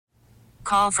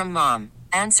Call from mom.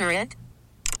 Answer it.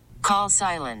 Call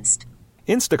silenced.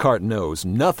 Instacart knows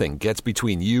nothing gets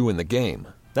between you and the game.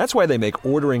 That's why they make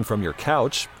ordering from your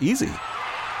couch easy.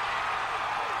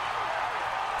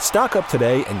 Stock up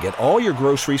today and get all your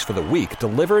groceries for the week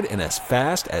delivered in as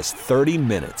fast as 30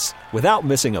 minutes without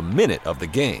missing a minute of the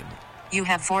game. You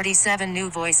have 47 new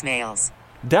voicemails.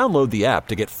 Download the app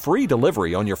to get free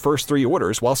delivery on your first 3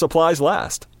 orders while supplies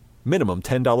last. Minimum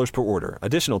 $10 per order.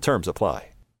 Additional terms apply.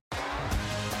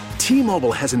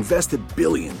 T-Mobile has invested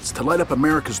billions to light up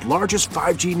America's largest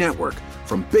 5G network,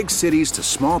 from big cities to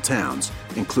small towns,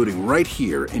 including right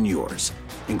here in yours.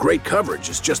 And great coverage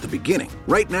is just the beginning.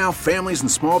 Right now, families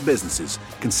and small businesses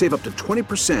can save up to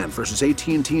 20% versus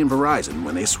AT&T and Verizon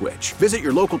when they switch. Visit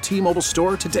your local T-Mobile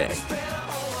store today.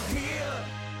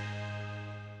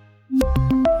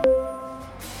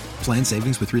 Plan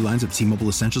savings with 3 lines of T-Mobile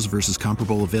Essentials versus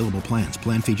comparable available plans.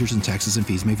 Plan features and taxes and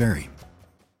fees may vary.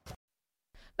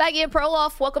 Maggie and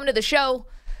Perloff, welcome to the show.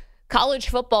 College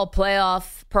football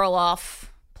playoff,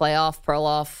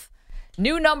 Perloff.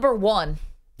 New number 1.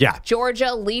 Yeah.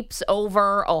 Georgia leaps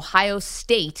over Ohio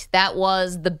State. That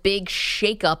was the big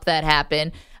shakeup that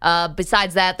happened.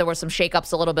 Besides that, there were some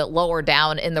shakeups a little bit lower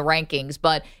down in the rankings,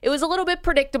 but it was a little bit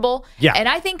predictable. Yeah. And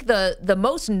I think the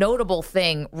most notable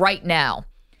thing right now,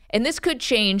 and this could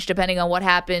change depending on what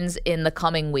happens in the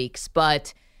coming weeks,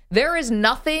 but there is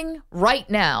nothing right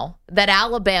now that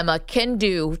Alabama can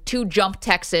do to jump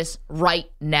Texas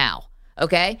right now.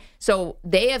 Okay? So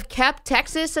they have kept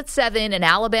Texas at 7 and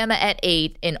Alabama at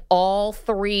 8 in all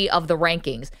 3 of the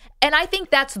rankings. And I think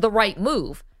that's the right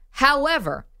move.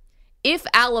 However, if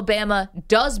Alabama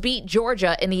does beat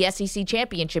Georgia in the SEC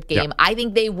championship game, I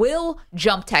think they will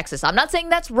jump Texas. I'm not saying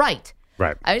that's right.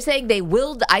 Right. I'm saying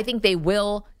I think they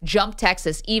will jump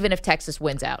Texas even if Texas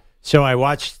wins out. So I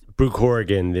watched Brooke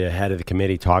Horrigan, the head of the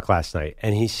committee, talk last night,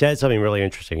 and he said something really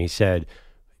interesting. He said,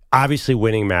 obviously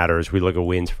winning matters. We look at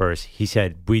wins first. He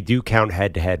said, we do count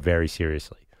head-to-head very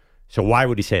seriously. So why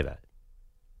would he say that?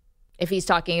 If he's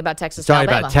talking about Texas, talking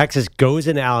Alabama. about Texas goes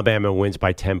into Alabama and wins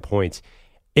by 10 points.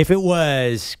 If it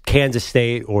was Kansas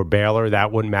State or Baylor,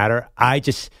 that wouldn't matter. I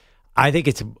think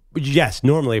it's, yes,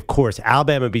 normally, of course,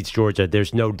 Alabama beats Georgia.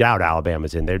 There's no doubt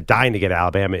Alabama's in. They're dying to get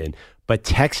Alabama in. But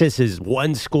Texas is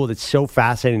one school that's so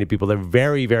fascinating to people. They're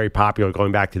very, very popular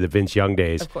going back to the Vince Young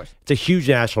days. Of course. It's a huge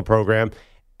national program.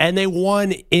 And they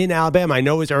won in Alabama. I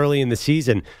know it was early in the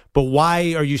season, but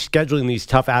why are you scheduling these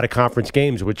tough out-of-conference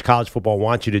games, which college football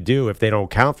wants you to do if they don't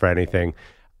count for anything?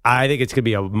 I think it's going to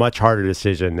be a much harder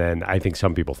decision than I think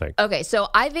some people think. Okay, so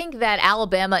I think that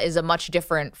Alabama is a much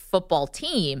different football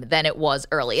team than it was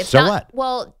early. It's so not, what?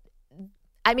 Well,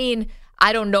 I mean,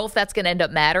 I don't know if that's going to end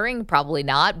up mattering. Probably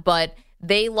not, but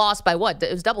they lost by what?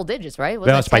 It was double digits, right?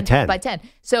 They lost by 10. By 10.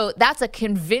 So that's a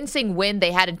convincing win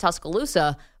they had in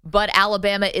Tuscaloosa, but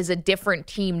Alabama is a different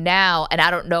team now, and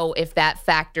I don't know if that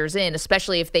factors in,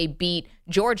 especially if they beat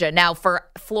Georgia. Now, for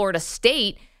Florida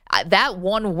State, that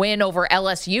one win over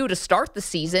LSU to start the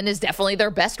season is definitely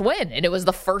their best win, and it was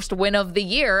the first win of the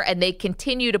year, and they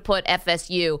continue to put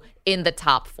FSU in the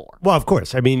top 4. Well, of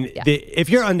course. I mean, if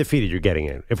you're undefeated, you're getting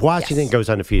in. If Washington goes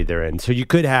undefeated, they're in. So you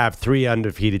could have 3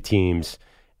 undefeated teams.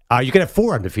 You could have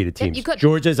 4 undefeated teams. You could.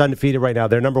 Georgia's undefeated right now.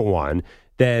 They're number 1.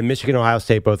 Then Michigan, Ohio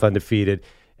State, both undefeated.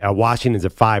 Washington's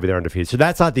at 5, and they're undefeated. So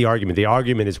that's not the argument. The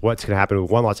argument is what's going to happen with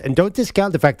one loss. And don't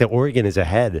discount the fact that Oregon is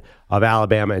ahead of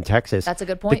Alabama and Texas. That's a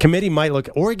good point. The committee might look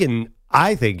 – Oregon,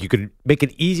 I think you could make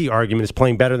an easy argument, is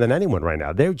playing better than anyone right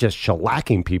now. They're just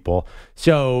shellacking people.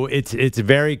 So it's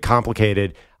very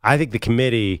complicated. I think the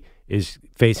committee is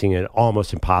facing an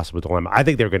almost impossible dilemma. I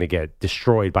think they're going to get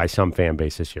destroyed by some fan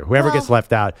base this year. Whoever gets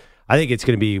left out, I think it's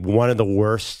going to be one of the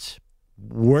worst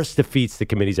defeats the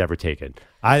committee's ever taken.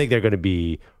 I think they're going to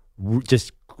be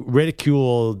just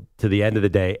ridiculed to the end of the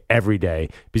day every day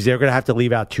because they're going to have to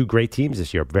leave out 2 great teams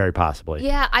this year, very possibly.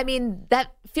 Yeah, I mean,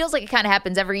 that feels like it kind of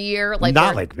happens every year.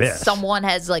 Not like this. Someone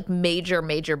has like major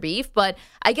beef. But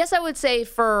I guess I would say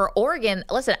for Oregon,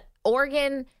 listen,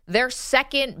 Oregon, their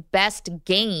second best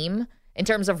game in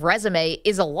terms of resume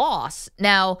is a loss.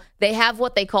 Now, they have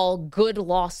what they call good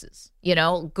losses. You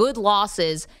know, good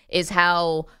losses is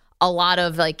how a lot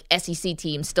of like SEC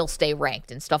teams still stay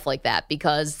ranked and stuff like that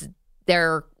because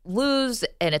they're lose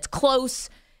and it's close.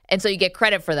 And so you get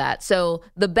credit for that. So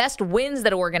the best wins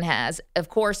that Oregon has, of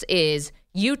course, is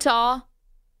Utah,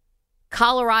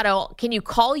 Colorado. Can you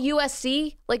call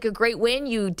USC like a great win?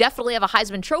 You definitely have a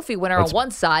Heisman Trophy winner on one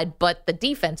side, but the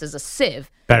defense is a sieve.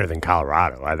 Better than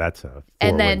Colorado. That's a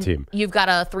 4-win team. You've got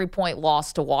a 3-point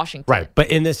loss to Washington. Right.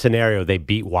 But in this scenario, they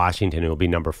beat Washington, who will be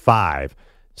number 5.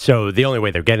 So the only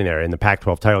way they're getting there in the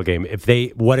Pac-12 title game,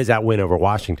 what does that win over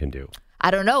Washington do?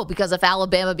 I don't know, because if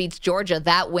Alabama beats Georgia,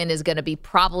 that win is going to be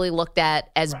probably looked at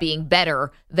as being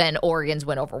better than Oregon's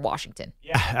win over Washington.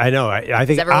 Yeah, I know. I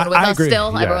think is everyone with us agree.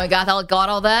 still? Yeah. Everyone got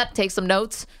all that? Take some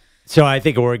notes? So I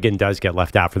think Oregon does get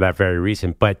left out for that very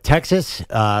reason. But Texas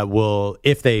will,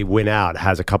 if they win out,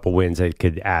 has a couple wins. They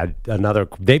could add another.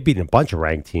 They've beaten a bunch of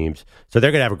ranked teams. So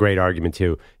they're going to have a great argument,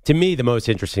 too. To me, the most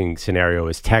interesting scenario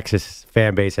is Texas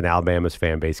fan base and Alabama's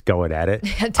fan base going at it.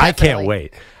 I can't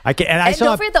wait. And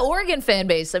don't forget the Oregon fan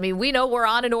base. I mean, we know we're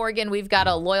on in Oregon. We've got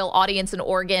a loyal audience in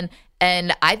Oregon.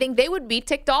 And I think they would be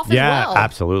ticked off as well. Yeah,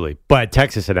 absolutely. But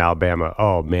Texas and Alabama,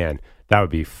 oh, man. That would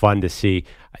be fun to see.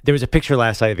 There was a picture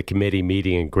last night of the committee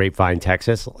meeting in Grapevine,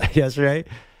 Texas, yesterday.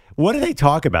 What do they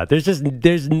talk about?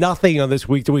 There's nothing on this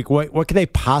week to week. What can they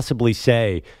possibly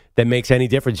say that makes any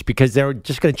difference? Because they're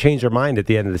just going to change their mind at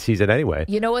the end of the season anyway.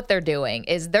 You know what they're doing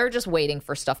is they're just waiting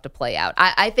for stuff to play out.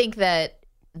 I think that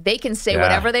they can say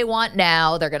whatever they want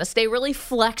now. They're going to stay really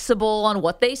flexible on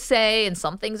what they say, and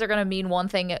some things are going to mean one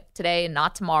thing today and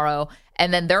not tomorrow.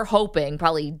 And then they're hoping,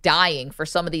 probably dying, for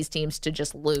some of these teams to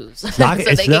just lose. It's not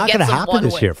going to happen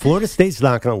this year. Florida State's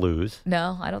not going to lose.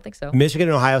 No, I don't think so. Michigan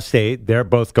and Ohio State, they're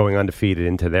both going undefeated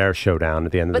into their showdown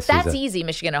at the end of the season. But that's easy,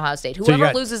 Michigan and Ohio State.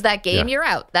 Whoever loses that game, you're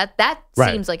out. That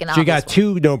right. seems like an obvious. So you got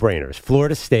two no-brainers.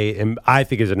 Florida State, and I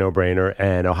think is a no-brainer,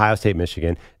 and Ohio State,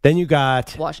 Michigan. Then you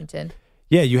got Washington.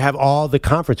 Yeah, you have all the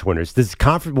conference winners. Does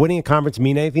winning a conference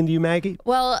mean anything to you, Maggie?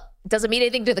 Well, does it mean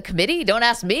anything to the committee? Don't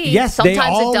ask me. Yes,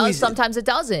 sometimes it does, sometimes it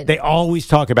doesn't. They always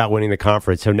talk about winning the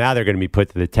conference, so now they're going to be put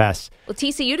to the test. Well,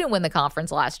 TCU didn't win the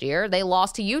conference last year. They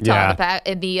lost to Utah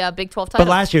in the Big 12 title.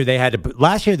 But last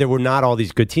year there were not all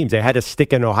these good teams. They had to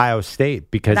stick in Ohio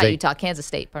State because Utah, Kansas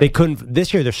State. They couldn't.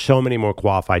 This year there's so many more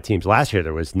qualified teams. Last year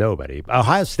there was nobody.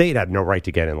 Ohio State had no right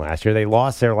to get in last year. They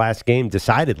lost their last game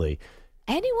decidedly.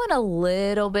 Anyone a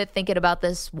little bit thinking about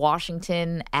this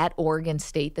Washington at Oregon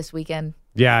State this weekend?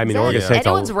 Yeah, I mean, Oregon State's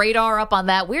anyone's radar up on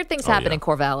that? Weird things happen in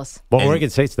Corvallis. Well, Oregon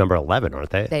State's number 11, aren't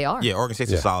they? They are. Yeah, Oregon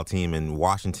State's a solid team, and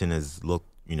Washington has looked,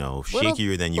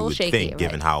 shakier than you would think,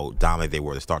 given how dominant they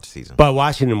were to start the season. But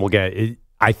Washington will get.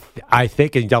 I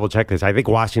think, and double check this. I think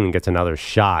Washington gets another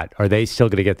shot. Are they still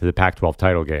going to get to the Pac-12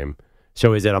 title game?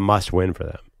 So is it a must-win for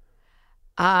them?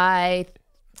 I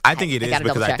think it is,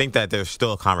 because I think that there's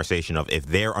still a conversation of if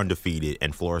they're undefeated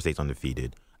and Florida State's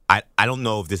undefeated. I don't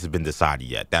know if this has been decided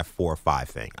yet, that 4 or 5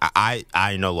 thing.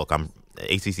 I know, look, I'm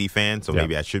an ACC fan, so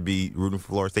maybe I should be rooting for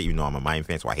Florida State, even though I'm a Miami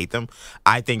fan, so I hate them.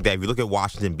 I think that if you look at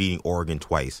Washington beating Oregon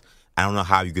twice, I don't know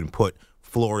how you can put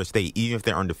Florida State, even if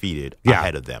they're undefeated,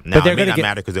 ahead of them. Now, it may not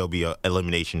matter because there'll be an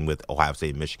elimination with Ohio State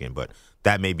and Michigan, but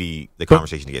that may be the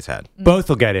conversation that gets had. Both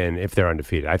will get in if they're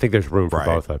undefeated. I think there's room for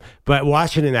both of them. But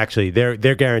Washington, actually, they're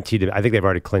guaranteed. I think they've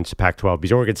already clinched the Pac-12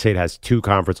 because Oregon State has 2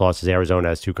 conference losses. Arizona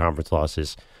has 2 conference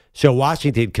losses. So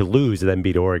Washington could lose and then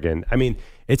beat Oregon. I mean,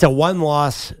 it's a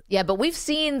one-loss. Yeah, but we've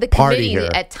seen the committee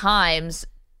at times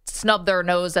snub their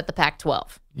nose at the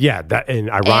Pac-12. Yeah, and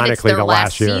ironically, and it's their the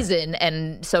last year. season,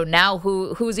 and so now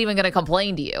who's even going to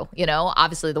complain to you?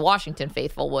 Obviously the Washington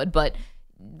faithful would, but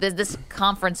this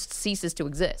conference ceases to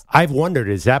exist. I've wondered,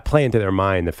 does that play into their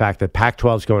mind, the fact that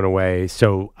Pac-12 is going away?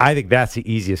 So I think that's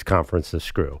the easiest conference to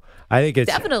screw. I think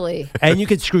it's definitely. And you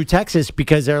could screw Texas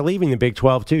because they're leaving the Big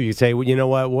 12 too. You say, well, you know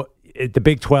what? The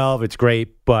Big 12, it's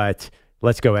great, but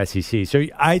let's go SEC. So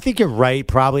I think you're right.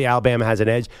 Probably Alabama has an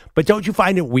edge. But don't you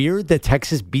find it weird that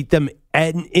Texas beat them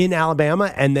in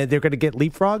Alabama and that they're going to get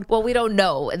leapfrogged? Well, we don't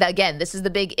know. Again, this is the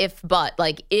big if, but.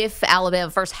 Like, if Alabama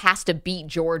first has to beat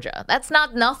Georgia, that's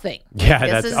not nothing.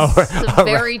 Yeah, this is a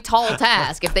very tall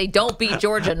task. If they don't beat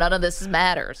Georgia, none of this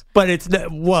matters. But it's,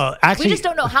 well, actually. We just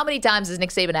don't know how many times is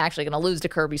Nick Saban actually going to lose to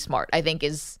Kirby Smart, I think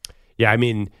is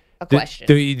a question.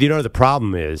 The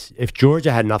problem is, if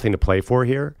Georgia had nothing to play for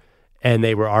here, and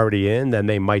they were already in, then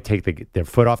they might take their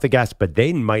foot off the gas, but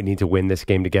they might need to win this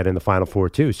game to get in the Final Four,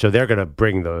 too. So they're going to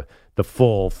bring the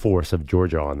full force of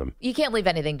Georgia on them. You can't leave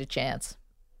anything to chance.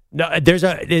 No, it's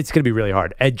going to be really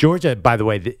hard. At Georgia, by the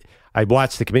way, I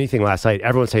watched the committee thing last night.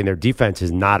 Everyone's saying their defense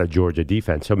is not a Georgia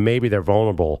defense, so maybe they're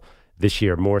vulnerable this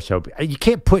year more so. You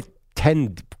can't put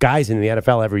 10 guys in the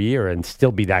NFL every year and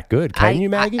still be that good, can you,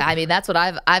 Maggie? I mean, that's what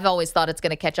I've always thought. It's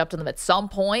going to catch up to them at some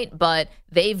point, but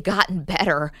they've gotten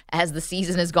better as the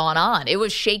season has gone on. It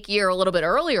was shakier a little bit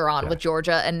earlier on with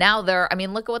Georgia, and now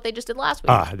look at what they just did last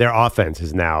week. Their offense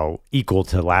is now equal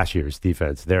to last year's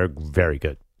defense. They're very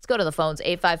good. Let's go to the phones,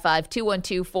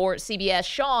 855-212-4CBS.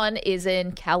 Sean is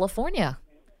in California.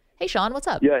 Hey, Sean, what's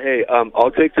up? Yeah, hey,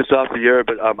 I'll take this off the air,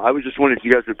 but I was just wondering if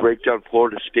you guys would break down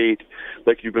Florida State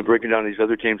like you've been breaking down these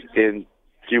other teams and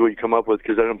see what you come up with,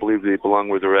 because I don't believe they belong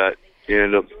where they're at.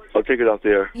 And I'll take it off the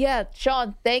air. Yeah,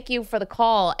 Sean, thank you for the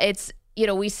call.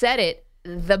 we said it,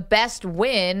 the best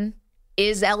win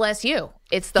is LSU.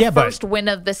 It's the first win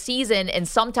of the season, and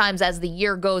sometimes as the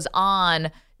year goes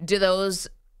on, do those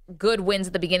good wins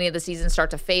at the beginning of the season start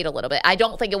to fade a little bit? I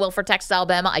don't think it will for Texas,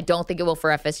 Alabama. I don't think it will for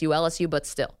FSU, LSU, but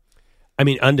still. I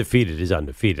mean, undefeated is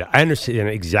undefeated. I understand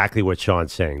exactly what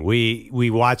Sean's saying. We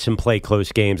watched them play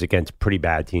close games against pretty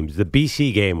bad teams. The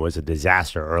BC game was a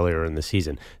disaster earlier in the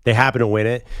season. They happened to win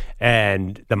it,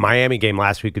 and the Miami game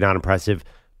last week was not impressive.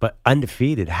 But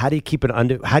undefeated, how do you keep it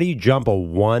How do you jump a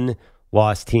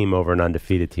one-loss team over an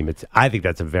undefeated team? I think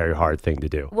that's a very hard thing to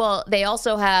do. Well, they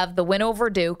also have the win over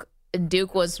Duke. And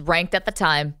Duke was ranked at the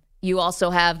time. You also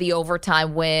have the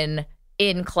overtime win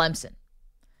in Clemson.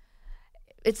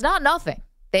 It's not nothing.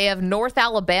 They have North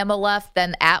Alabama left,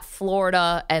 then at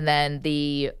Florida, and then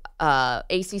the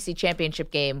ACC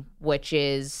championship game, which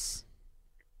is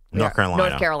North Carolina.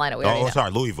 North Carolina.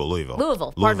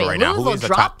 Louisville. Pardon me. Right Louisville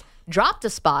dropped a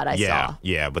spot, I saw.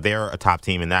 Yeah, but they're a top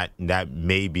team, and that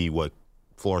may be what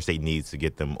Florida State needs to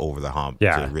get them over the hump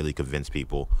to really convince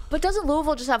people. But doesn't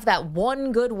Louisville just have that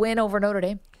one good win over Notre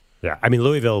Dame? Yeah, I mean,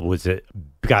 Louisville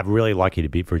got really lucky to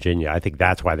beat Virginia. I think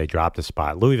that's why they dropped a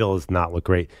spot. Louisville does not look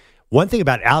great. One thing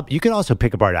about you can also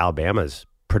pick apart Alabama's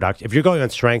production. If you're going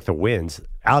on strength of wins,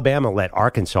 Alabama let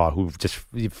Arkansas, who's just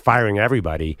firing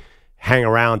everybody, hang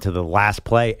around to the last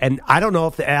play. And I don't know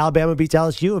if Alabama beats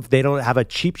LSU if they don't have a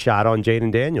cheap shot on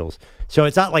Jaden Daniels. So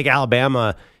it's not like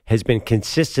Alabama has been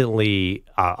consistently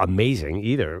amazing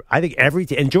either. I think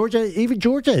and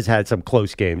Georgia has had some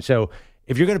close games. So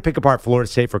if you're going to pick apart Florida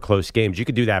State for close games, you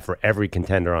could do that for every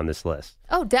contender on this list.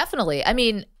 Oh, definitely. I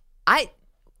mean,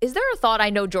 is there a thought? I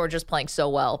know Georgia's playing so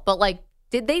well, but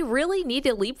did they really need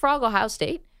to leapfrog Ohio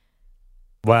State?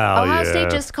 Well, Ohio State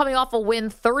just coming off a win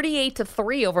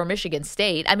 38-3 over Michigan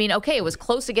State. I mean, okay, it was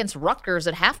close against Rutgers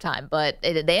at halftime, but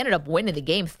they ended up winning the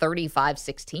game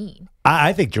 35-16.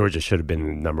 I think Georgia should have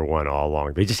been number one all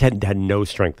along. They just had no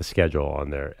strength of schedule on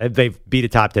there. They've beat a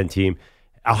top 10 team.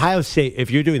 Ohio State, if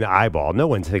you're doing the eyeball, no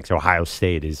one thinks Ohio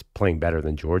State is playing better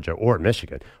than Georgia or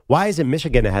Michigan. Why isn't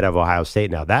Michigan ahead of Ohio State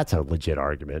now? That's a legit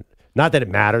argument. Not that it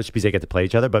matters because they get to play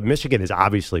each other, but Michigan is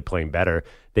obviously playing better.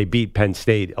 They beat Penn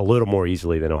State a little more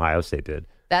easily than Ohio State did.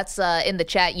 That's in the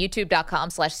chat,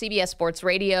 youtube.com/CBS Sports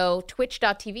Radio,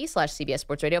 twitch.tv/CBS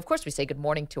Sports Radio. Of course, we say good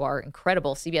morning to our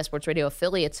incredible CBS Sports Radio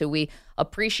affiliates who we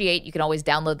appreciate. You can always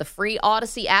download the free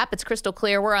Odyssey app. It's crystal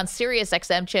clear. We're on Sirius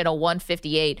XM channel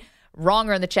 158.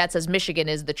 Wronger in the chat says Michigan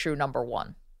is the true number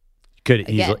one. Could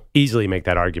easily make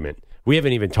that argument. We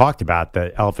haven't even talked about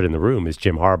the elephant in the room is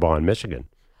Jim Harbaugh in Michigan.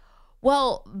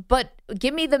 Well, but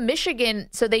give me the Michigan.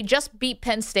 So they just beat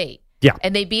Penn State. Yeah.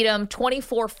 And they beat them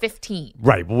 24-15.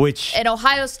 Right, which... And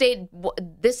Ohio State,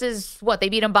 this is what? They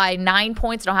beat them by 9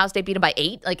 points, and Ohio State beat them by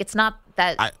 8? It's not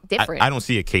that different. I don't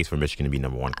see a case for Michigan to be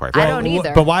number one, quite frankly. I don't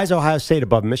either. But why is Ohio State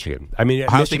above Michigan? I mean,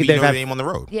 Ohio State beat Notre Dame on the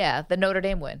road. Yeah, the Notre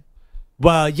Dame win.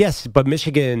 Well, yes, but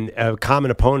Michigan,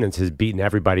 common opponents, has beaten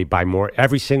everybody by more.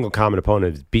 Every single common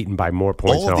opponent is beaten by more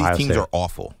points than Ohio State. All of these teams are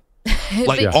awful.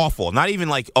 Awful. Not even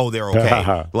they're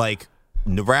okay.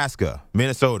 Nebraska,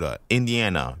 Minnesota,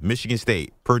 Indiana, Michigan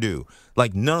State, Purdue.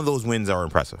 None of those wins are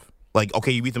impressive.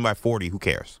 Okay, you beat them by 40. Who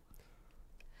cares?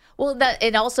 Well,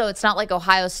 and also it's not like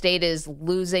Ohio State is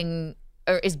losing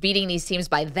or is beating these teams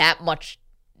by that much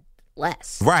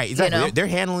less. Right, exactly. They're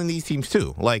handling these teams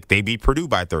too. They beat Purdue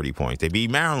by 30 points. They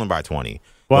beat Maryland by 20.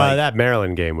 Well, that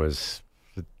Maryland game was...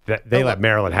 They let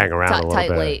Maryland hang around a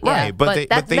little bit. Yeah. Right, but they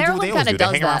do what they always do. They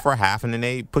hang around for a half, and then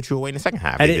they put you away in the second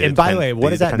half. And by the way,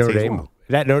 what is that Notre Dame?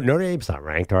 That Notre Dame's not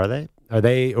ranked, are they? Are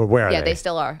they, or where are they? Yeah, they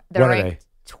still are. They're ranked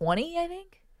 20, I think.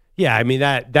 Yeah, I mean,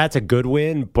 that's a good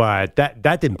win, but that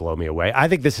didn't blow me away. I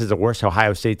think this is the worst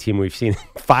Ohio State team we've seen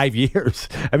in 5 years.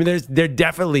 I mean, they're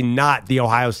definitely not the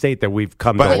Ohio State that we've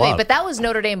come to love. But that was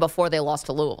Notre Dame before they lost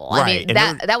to Louisville. Right. I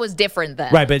mean, that was different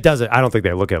then. Right, but it doesn't. I don't think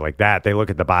they look at it like that. They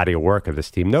look at the body of work of this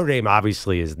team. Notre Dame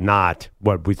obviously is not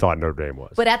what we thought Notre Dame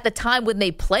was. But at the time when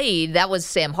they played, that was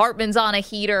Sam Hartman's on a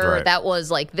heater. Right. That was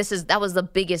that was the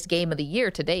biggest game of the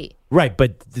year to date. Right,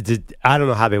 but I don't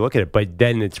know how they look at it, but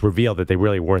then it's revealed that they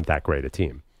really weren't that great a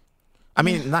team. I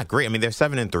mean, not great. I mean, they're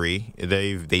 7-3.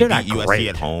 They beat USC great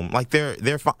at home.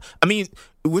 They're fine. I mean,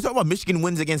 we're talking about Michigan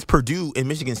wins against Purdue and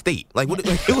Michigan State. What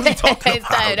are you talking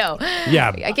about? I know.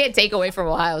 Yeah, I can't take away from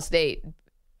Ohio State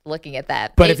looking at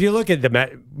that. But if you look at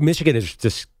Michigan has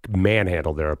just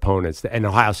manhandled their opponents, and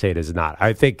Ohio State is not.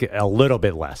 I think a little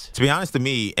bit less. To be honest, to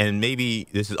me, and maybe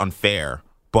this is unfair,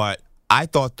 but I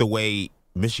thought the way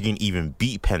Michigan even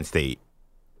beat Penn State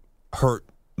hurt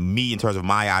me in terms of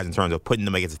my eyes, in terms of putting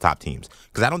them against the top teams.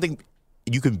 Because I don't think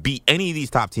you can beat any of these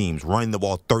top teams running the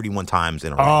ball 31 times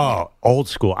in a row. Oh, old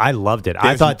school. I loved it.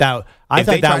 I thought that was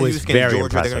very Georgia,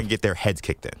 impressive. They're going to get their heads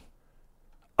kicked in.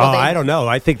 I don't know.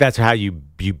 I think that's how you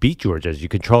beat Georgia, is you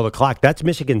control the clock. That's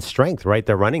Michigan's strength, right?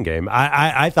 Their running game.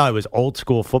 I thought it was old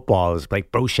school football. It was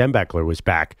like Bo Schembechler was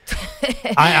back.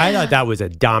 I thought that was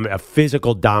a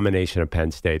physical domination of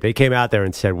Penn State. They came out there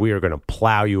and said, we are going to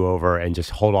plow you over and just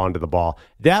hold on to the ball.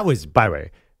 That was, by the way,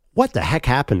 what the heck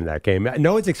happened in that game?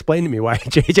 No one's explained to me why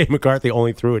J.J. McCarthy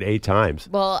only threw it 8 times.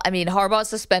 Well, I mean, Harbaugh's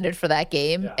suspended for that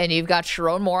game, and you've got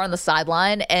Sharon Moore on the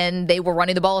sideline, and they were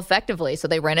running the ball effectively, so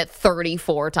they ran it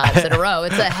 34 times in a row.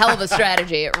 It's a hell of a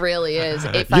strategy. It really is.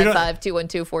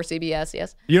 855-212-4CBS,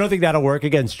 yes? You don't think that'll work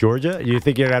against Georgia? You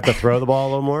think you're going to have to throw the ball a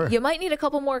little more? You might need a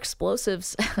couple more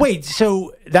explosives. Wait,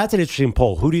 so that's an interesting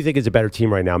poll. Who do you think is a better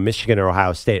team right now, Michigan or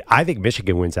Ohio State? I think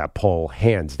Michigan wins that poll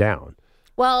hands down.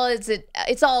 Well,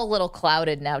 it's all a little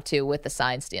clouded now, too, with the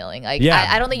sign stealing.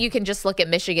 I don't think you can just look at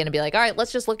Michigan and be like, all right,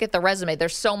 let's just look at the resume.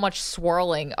 There's so much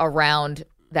swirling around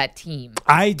that team.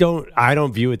 I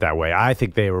don't view it that way. I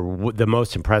think they were the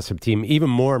most impressive team,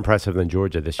 even more impressive than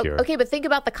Georgia this year. Okay, but think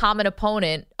about the common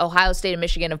opponent. Ohio State and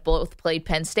Michigan have both played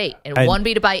Penn State, and one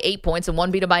beat it by 8 points and one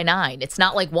beat it by 9. It's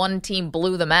not like one team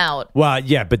blew them out. Well,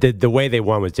 yeah, but the way they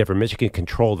won was different. Michigan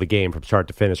controlled the game from start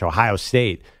to finish. Ohio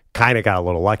State kind of got a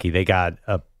little lucky. They got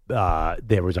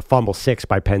there was a fumble 6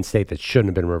 by Penn State that shouldn't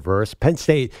have been reversed. Penn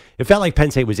State, it felt like Penn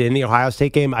State was in the Ohio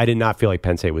State game. I did not feel like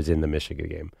Penn State was in the Michigan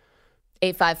game.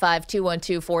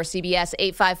 855-212-4CBS,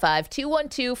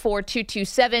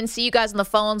 855-212-4227. See you guys on the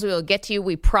phones. We will get to you,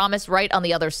 we promise, right on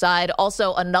the other side.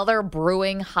 Also, another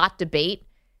brewing hot debate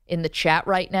in the chat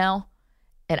right now,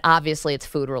 and obviously it's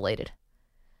food related.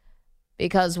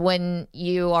 Because when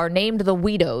you are named the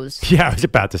Weedos... Yeah, I was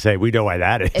about to say, we know why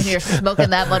that is. And you're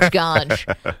smoking that much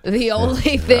ganj. The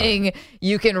only thing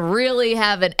you can really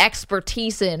have an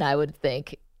expertise in, I would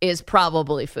think, is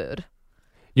probably food.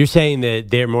 You're saying that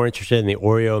they're more interested in the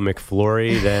Oreo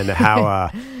McFlurry than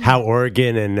how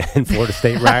Oregon and Florida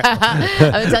State rack?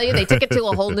 I'm going to tell you, they took it to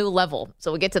a whole new level.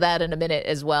 So we'll get to that in a minute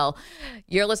as well.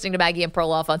 You're listening to Maggie and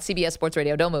Perloff on CBS Sports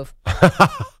Radio. Don't move.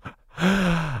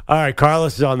 All right,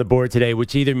 Carlos is on the board today,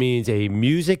 which either means a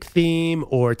music theme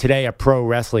or today a pro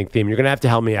wrestling theme. You're going to have to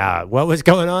help me out. What was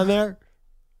going on there?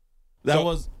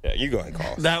 You go ahead,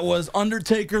 Carlos. That was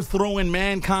Undertaker throwing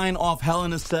Mankind off Hell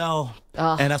in a Cell.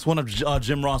 And that's one of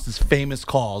Jim Ross's famous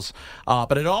calls.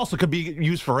 But it also could be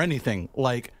used for anything,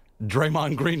 like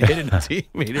Draymond Green hitting a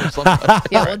teammate or something.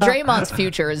 Yeah, well, Draymond's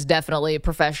future is definitely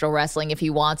professional wrestling if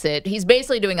he wants it. He's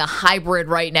basically doing a hybrid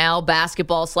right now,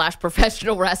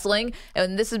 basketball/professional wrestling.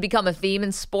 And this has become a theme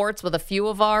in sports with a few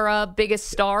of our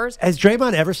biggest stars. Has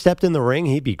Draymond ever stepped in the ring?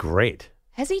 He'd be great.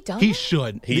 Has he done He that?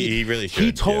 should. He really should.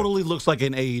 He totally looks like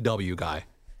an AEW guy.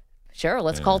 Sure,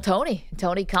 let's call Tony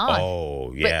Khan.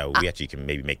 Oh, yeah, we actually can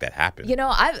maybe make that happen. You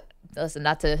know, listen,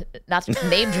 not to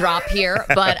name drop here,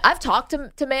 but I've talked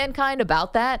to Mankind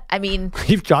about that. I mean,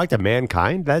 you've talked to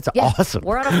Mankind? That's awesome.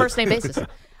 We're on a first name basis,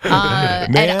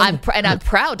 and I'm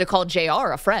proud to call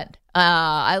JR a friend.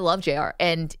 I love JR,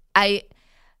 and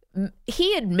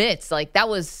he admits like that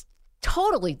was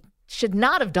totally should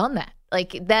not have done that.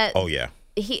 Like that. Oh yeah.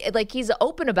 He's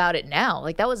open about it now.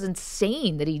 Like that was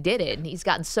insane that he did it, and he's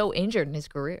gotten so injured in his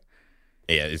career.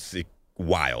 Yeah, it's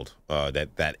wild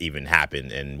that even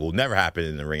happened, and will never happen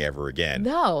in the ring ever again.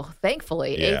 No,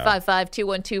 thankfully. Yeah.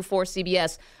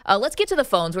 855-212-4CBS. Let's get to the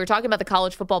phones. We were talking about the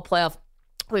college football playoff.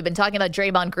 We've been talking about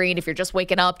Draymond Green. If you're just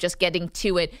waking up, just getting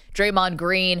to it, Draymond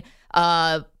Green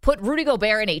put Rudy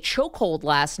Gobert in a chokehold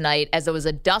last night as there was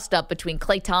a dust-up between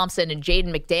Klay Thompson and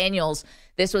Jaden McDaniels.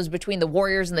 This was between the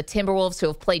Warriors and the Timberwolves, who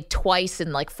have played twice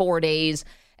in like 4 days,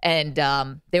 and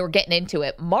they were getting into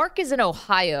it. Mark is in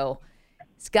Ohio.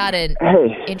 He's got an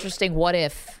interesting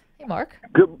what-if. Hey, Mark.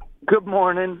 Good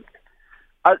morning.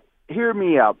 Hear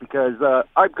me out, because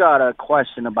I've got a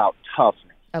question about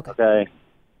toughness. Okay?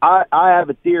 I have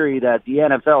a theory that the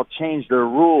NFL changed their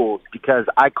rules because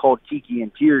I called Tiki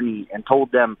and Tierney and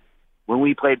told them when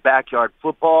we played backyard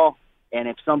football, and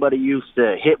if somebody used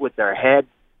to hit with their head,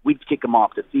 we'd kick them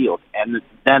off the field. And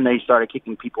then they started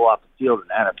kicking people off the field in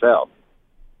the NFL.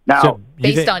 Now,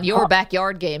 based on your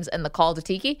backyard games and the call to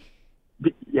Tiki?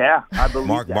 Yeah, I believe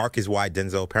that. Mark is why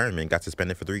Denzel Perryman got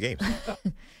suspended for 3 games.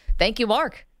 Thank you,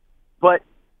 Mark. But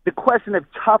the question of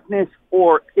toughness,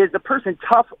 or is the person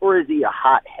tough or is he a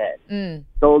hothead?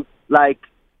 So, like,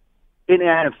 in the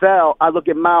NFL, I look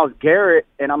at Myles Garrett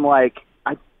and I'm like,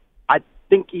 I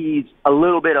think he's a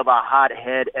little bit of a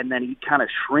hothead, and then he kind of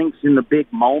shrinks in the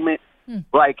big moment.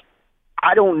 Like,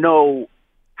 I don't know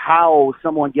how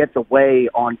someone gets away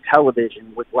on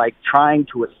television with, like, trying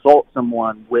to assault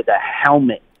someone with a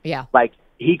helmet. Yeah. Like,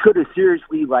 he could have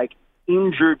seriously, like,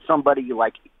 injured somebody,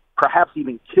 like, perhaps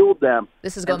even killed them.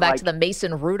 This is going back to the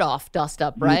Mason Rudolph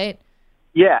dust-up, right?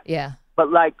 Yeah. Yeah.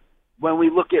 But, like, when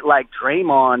we look at, like,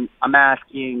 Draymond, I'm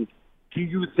asking, do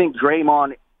you think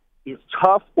Draymond is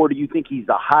tough, or do you think he's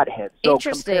a hothead? So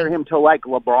compare him to, like,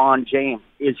 LeBron James.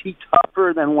 Is he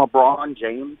tougher than LeBron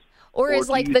James? Or is,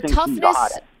 like, the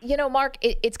toughness, you know, Mark,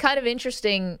 it's kind of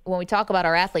interesting when we talk about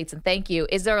our athletes, and thank you,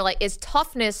 is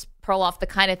toughness, Perloff, the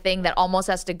kind of thing that almost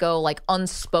has to go, like,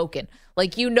 unspoken?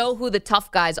 Like, you know who the tough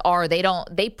guys are.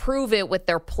 They prove it with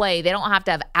their play. They don't have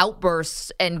to have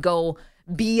outbursts and go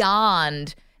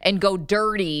beyond and go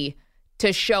dirty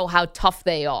to show how tough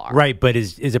they are. Right, but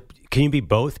can you be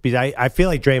both? Because I feel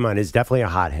like Draymond is definitely a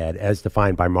hothead, as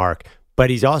defined by Mark, but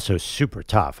he's also super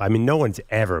tough. I mean, no one's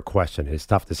ever questioned his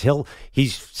toughness.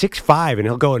 He's 6'5", and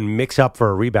he'll go and mix up for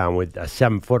a rebound with a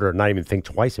 7-footer and not even think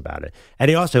twice about it. And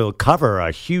he also will cover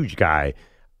a huge guy.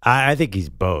 I think he's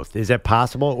both. Is that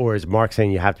possible, or is Mark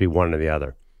saying you have to be one or the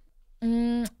other?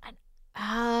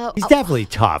 He's definitely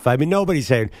tough. I mean, nobody's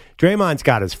saying Draymond's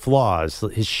got his flaws.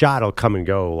 His shot will come and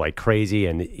go like crazy,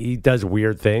 and he does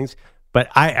weird things. But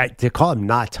to call him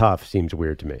not tough seems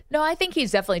weird to me. No, I think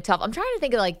he's definitely tough. I'm trying to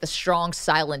think of like the strong,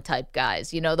 silent type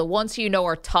guys. You know, the ones who you know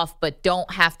are tough but don't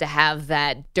have to have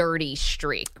that dirty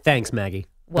streak. Thanks, Maggie.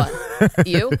 What?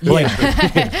 You? Like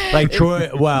Troy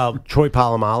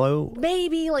Polamalu?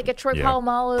 Maybe like a Troy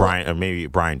Polamalu. Maybe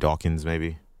Brian Dawkins,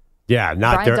 maybe. Yeah,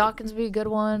 Brian Dawkins would be a good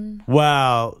one.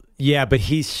 Well, yeah, but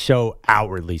he's so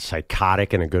outwardly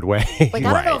psychotic in a good way. Like,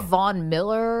 I don't know, Von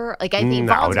Miller. Like, I think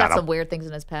Von's got some weird things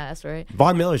in his past, right?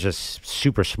 Von Miller's just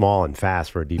super small and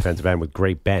fast for a defensive end with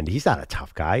great bend. He's not a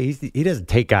tough guy. He doesn't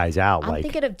take guys out. I'm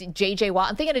thinking of J.J. Watt.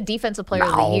 I'm thinking of Defensive Player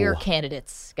of the Year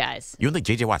candidates, guys. You don't think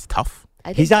J.J. Watt's tough?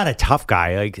 He's not a tough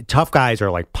guy. Like, tough guys are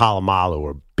like Polamalu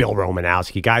or Bill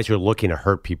Romanowski, guys who are looking to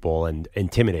hurt people and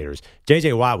intimidators.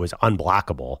 J.J. Watt was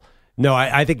unblockable. No,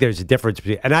 I think there's a difference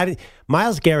between,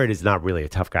 Myles Garrett is not really a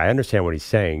tough guy. I understand what he's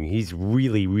saying. He's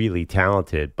really, really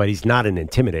talented, but he's not an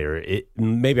intimidator.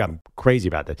 Maybe I'm crazy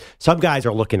about that. Some guys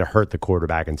are looking to hurt the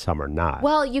quarterback, and some are not.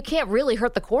 Well, you can't really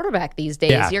hurt the quarterback these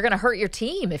days. Yeah. You're going to hurt your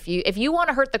team. If you want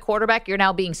to hurt the quarterback, you're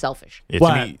now being selfish. Yeah,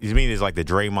 to me, there's like the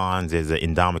Draymonds, there's the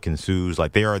Ndamukong Suhs.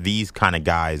 Like, there are these kind of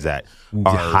guys that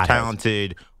are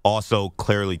talented, also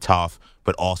clearly tough,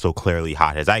 but also clearly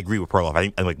hotheads. I agree with Perloff. I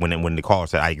think like when the caller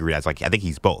said I agree, I think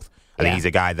he's both. I think he's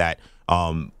a guy that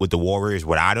with the Warriors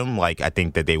without him, like, I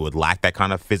think that they would lack that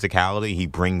kind of physicality. He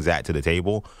brings that to the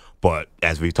table. But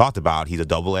as we've talked about, he's a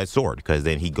double-edged sword because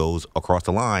then he goes across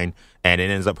the line and it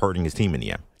ends up hurting his team in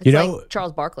the end. It's like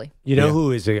Charles Barkley. You know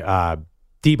who is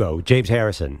Debo, James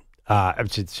Harrison.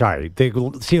 Sorry, the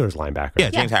Steelers linebacker. Yeah,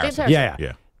 James Harrison.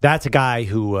 Yeah. That's a guy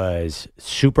who was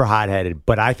super hot-headed,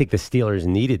 but I think the Steelers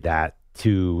needed that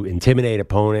to intimidate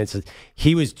opponents.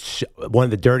 He was one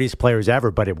of the dirtiest players ever,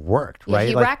 but it worked, right?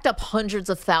 He racked up hundreds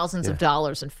of thousands of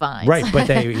dollars in fines. Right, but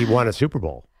he won a Super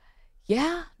Bowl.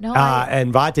 Yeah, no.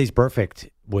 And Vontaze Burfict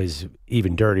was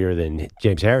even dirtier than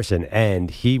James Harrison,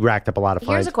 and he racked up a lot of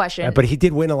fines. Here's a question. But he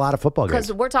did win a lot of football games.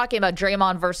 Because we're talking about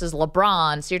Draymond versus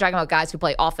LeBron, so you're talking about guys who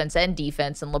play offense and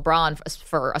defense, and LeBron,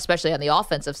 for especially on the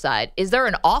offensive side. Is there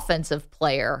an offensive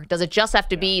player? Does it just have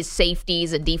to be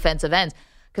safeties and defensive ends?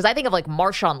 Because I think of like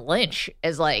Marshawn Lynch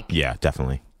as like... Yeah,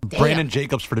 definitely. Damn. Brandon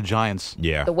Jacobs for the Giants.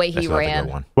 Yeah. The way he ran.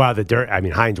 One. Wow,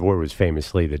 Hines Ward was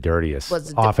famously the dirtiest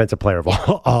offensive player of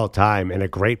all time and a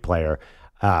great player.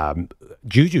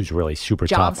 Juju's really super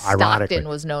John tough. Stockton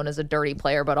was known as a dirty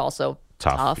player, but also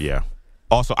tough. Yeah.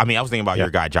 Also, I was thinking about your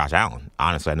guy, Josh Allen.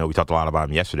 Honestly, I know we talked a lot about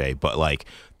him yesterday, but like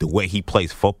the way he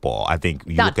plays football, I think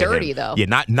you not look at dirty him, though. Yeah,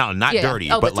 not dirty,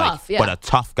 but like tough, but a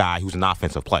tough guy who's an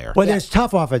offensive player. Well, there's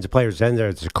tough offensive players, and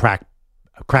there's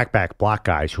crackback block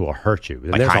guys who will hurt you.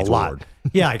 And like there's Hines a lot. Ward.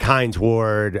 Yeah, like Hines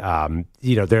Ward.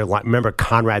 Remember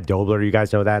Conrad Dobler? You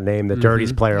guys know that name? The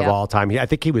dirtiest player of all time. I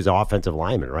think he was an offensive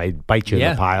lineman, right? Bite you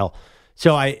in the pile.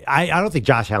 So I don't think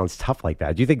Josh Allen's tough like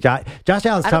that. Do you think Josh Allen's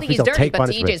tough? I don't think he's dirty, take but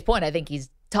punishment. to EJ's point, I think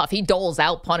he's tough. He doles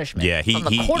out punishment. Yeah, from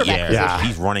the quarterback position.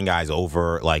 He's running guys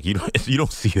over. Like you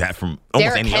don't see that from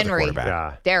almost any other quarterback.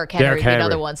 Yeah. Derrick Henry would be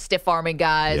another one. Stiff arming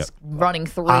guys, running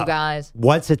through guys.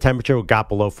 Once the temperature got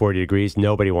below 40 degrees,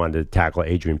 nobody wanted to tackle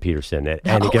Adrian Peterson at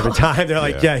any given time. They're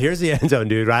like, here's the end zone,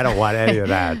 dude. I don't want any of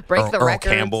that. Break the record.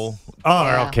 Earl Campbell.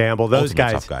 Earl Campbell. Those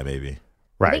guys. Tough guy, maybe.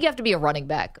 Right. I think you have to be a running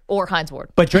back or Hines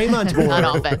Ward. But Draymond's more on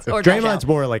offense. Or Draymond's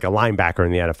more like a linebacker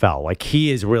in the NFL. Like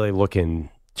he is really looking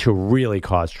to really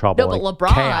cause trouble. No, but like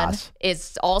LeBron chaos.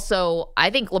 is also. I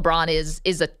think LeBron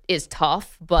is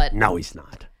tough, but no, he's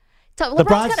not. tough.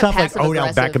 LeBron's tough, like Odell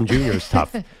passive-aggressive. Beckham Jr. is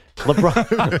tough.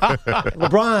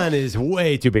 LeBron is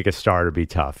way too big a star to be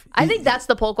tough. I think that's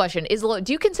the poll question.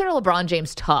 Do you consider LeBron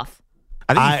James tough?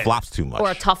 I think he flops too much.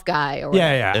 Or a tough guy? Or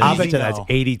yeah. I'll bet you that's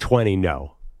 80-20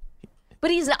 no. But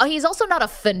he's also not a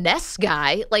finesse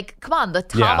guy. Like, come on, the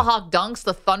tomahawk dunks,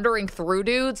 the thundering through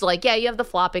dudes. Like, yeah, you have the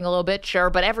flopping a little bit,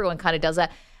 sure, but everyone kind of does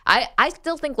that. I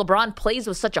still think LeBron plays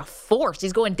with such a force.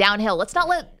 He's going downhill. Let's not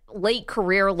let late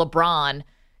career LeBron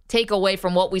take away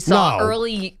from what we saw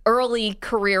early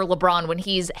career LeBron when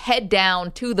he's head down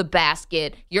to the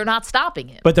basket. You're not stopping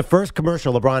him. But the first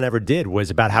commercial LeBron ever did was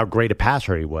about how great a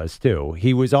passer he was, too.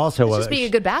 He was also just being a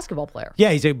good basketball player.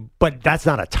 Yeah, but that's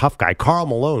not a tough guy. Karl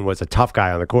Malone was a tough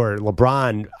guy on the court.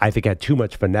 LeBron, I think, had too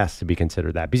much finesse to be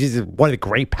considered that because he's one of the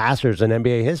great passers in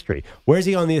NBA history. Where's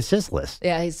he on the assist list?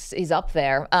 Yeah, he's up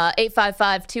there.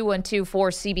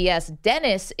 855-212-4CBS.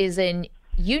 Dennis is in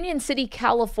Union City,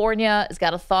 California, has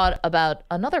got a thought about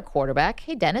another quarterback.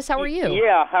 Hey, Dennis, how are you?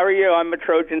 Yeah, how are you? I'm a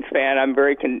Trojans fan. I'm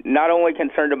very not only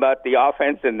concerned about the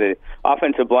offense and the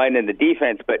offensive line and the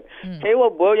defense, but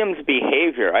Caleb Williams'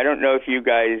 behavior. I don't know if you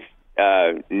guys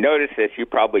noticed this. You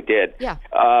probably did. Yeah.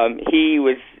 He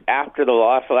was, after the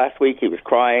loss last week, he was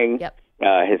crying. Yep.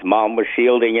 His mom was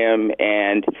shielding him,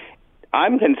 and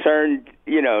I'm concerned,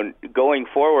 going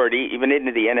forward, even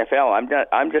into the NFL.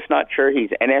 I'm just not sure he's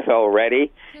NFL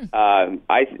ready.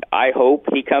 I hope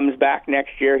he comes back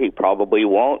next year. He probably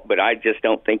won't, but I just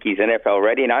don't think he's NFL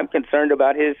ready, and I'm concerned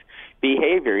about his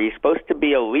behavior. He's supposed to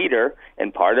be a leader,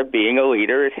 and part of being a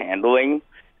leader is handling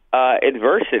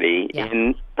adversity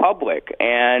in public.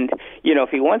 And if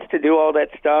he wants to do all that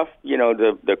stuff,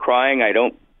 the crying, I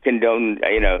don't condone.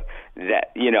 I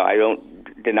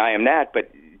don't deny him that,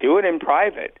 but do it in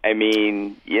private. I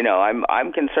mean,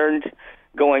 I'm concerned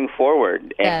going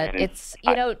forward. And it's,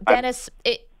 Dennis,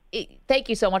 thank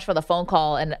you so much for the phone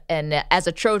call. And as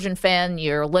a Trojan fan,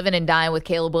 you're living and dying with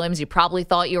Caleb Williams. You probably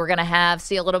thought you were going to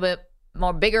see a little bit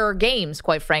more bigger games,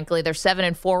 quite frankly. They're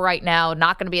 7-4 right now,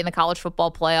 not going to be in the college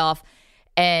football playoff.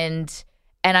 And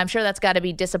I'm sure that's got to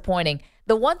be disappointing.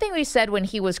 The one thing we said when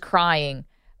he was crying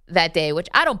that day, which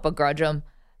I don't begrudge him,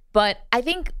 but I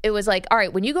think it was like, all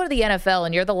right, when you go to the NFL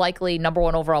and you're the likely number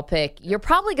 1 overall pick, you're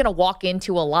probably going to walk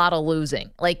into a lot of losing.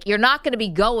 Like, you're not going to be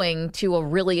going to a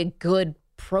really good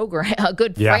program, a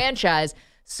good franchise.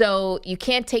 So you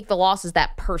can't take the losses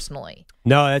that personally.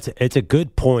 No, it's a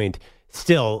good point.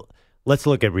 Still, let's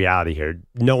look at reality here.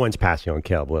 No one's passing on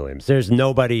Caleb Williams. There's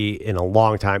nobody in a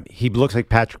long time. He looks like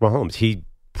Patrick Mahomes. He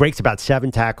breaks about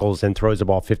 7 tackles and throws the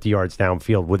ball 50 yards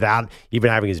downfield without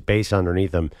even having his base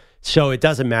underneath him. So it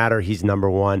doesn't matter. He's number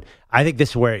 1. I think this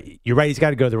is where you're right. He's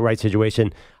got to go to the right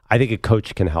situation. I think a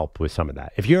coach can help with some of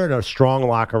that. If you're in a strong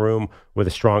locker room with a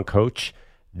strong coach,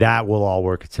 that will all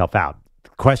work itself out.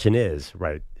 The question is,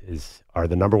 are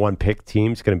the number 1 pick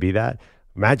teams going to be that?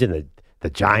 Imagine the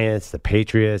Giants, the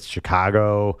Patriots,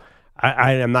 Chicago.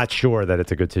 I'm not sure that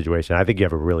it's a good situation. I think you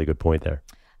have a really good point there.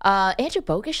 Andrew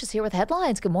Bogish is here with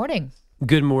headlines. Good morning.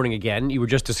 Good morning again. You were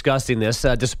just discussing this.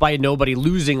 Despite nobody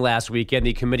losing last weekend,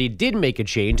 the committee did make a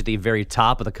change at the very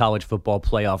top of the college football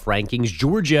playoff rankings.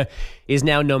 Georgia is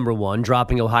now number 1,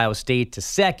 dropping Ohio State to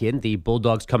 2nd. The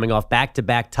Bulldogs coming off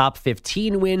back-to-back top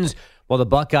 15 wins, while the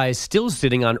Buckeyes still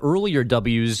sitting on earlier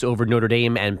W's over Notre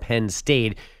Dame and Penn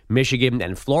State. Michigan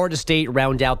and Florida State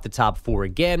round out the top 4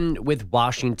 again, with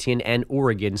Washington and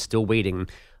Oregon still waiting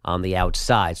on the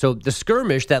outside. So the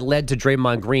skirmish that led to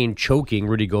Draymond Green choking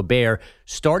Rudy Gobert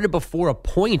started before a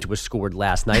point was scored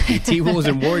last night. The T-Wolves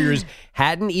and Warriors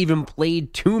hadn't even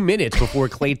played 2 minutes before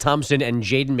Klay Thompson and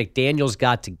Jaden McDaniels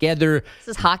got together.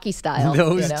 This is hockey style.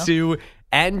 Those two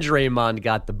and Draymond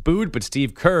got the boot, but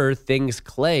Steve Kerr thinks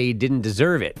Klay didn't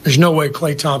deserve it. There's no way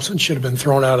Klay Thompson should have been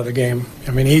thrown out of the game.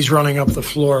 I mean, he's running up the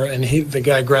floor, and the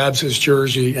guy grabs his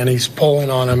jersey, and he's pulling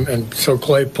on him, and so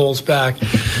Klay pulls back,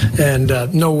 and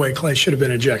no way Klay should have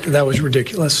been ejected. That was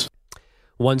ridiculous.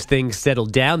 Once things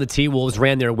settled down, the T-Wolves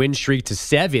ran their win streak to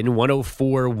 7,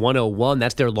 104-101.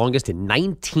 That's their longest in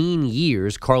 19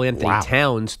 years. Karl Anthony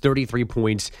Towns, 33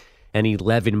 points and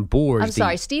 11 boards. I'm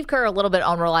sorry, Steve Kerr, a little bit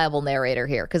unreliable narrator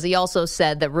here, because he also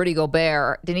said that Rudy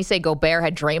Gobert, didn't he say Gobert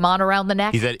had Draymond around the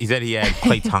neck? He said he had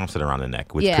Klay Thompson around the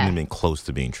neck, which couldn't have been close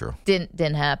to being true.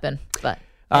 Didn't happen, but...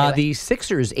 Anyway. The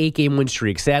Sixers' 8-game win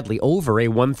streak, sadly over, a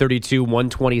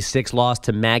 132-126 loss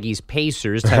to Maggie's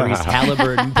Pacers. Tyrese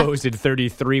Halliburton posted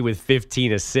 33 with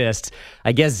 15 assists.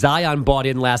 I guess Zion bought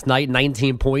in last night,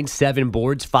 19 points, 7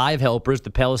 boards, 5 helpers. The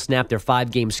Pels snapped their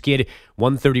 5-game skid,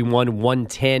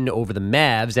 131-110 over the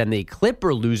Mavs, and the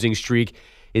Clipper losing streak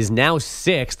is now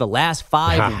 6, the last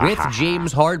 5 with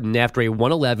James Harden after a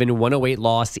 111-108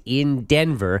 loss in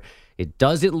Denver. It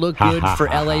doesn't look good for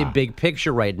LA big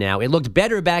picture right now. It looked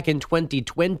better back in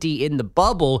 2020 in the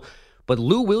bubble, but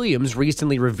Lou Williams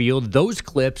recently revealed those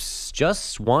clips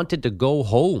just wanted to go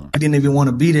home. I didn't even want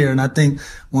to be there, and I think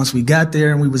once we got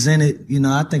there and we was in it,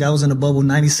 I think I was in the bubble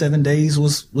 97 days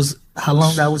was how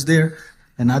long I was there.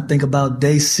 And I think about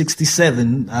day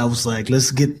 67, I was like, let's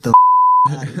get the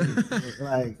out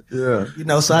of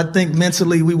here. So I think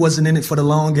mentally we wasn't in it for the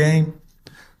long game.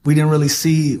 We didn't really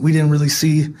see,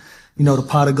 the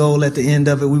pot of gold at the end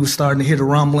of it. We were starting to hear the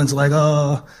rumblings like,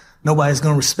 oh, nobody's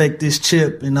going to respect this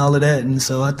chip and all of that. And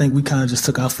so I think we kind of just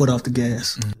took our foot off the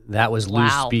gas. That was Lou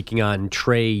speaking on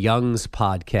Trae Young's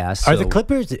podcast. Are the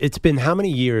Clippers, it's been how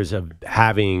many years of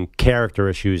having character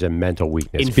issues and mental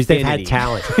weakness? Because they've had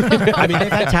talent. I mean,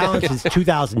 they've had talent since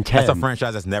 2010. That's a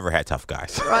franchise that's never had tough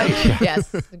guys. Right. Yes.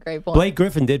 That's a great point. Blake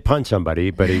Griffin did punch somebody,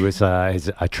 but he was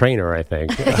a trainer, I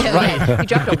think. Right. He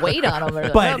dropped a weight on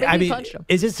him. But, I mean,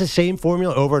 is this the same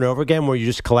formula over and over again where you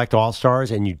just collect all-stars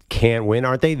and you can't win?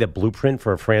 Aren't they the blueprint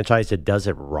for a franchise that does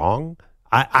it wrong?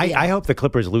 I hope the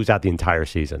Clippers lose out the entire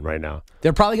season right now.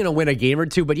 They're probably going to win a game or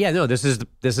two, but this is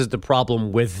the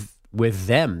problem with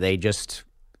them.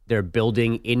 They're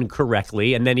building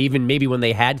incorrectly, and then even maybe when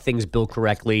they had things built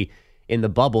correctly in the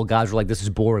bubble, guys were like, "This is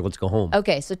boring. Let's go home."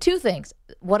 Okay, so two things.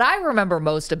 What I remember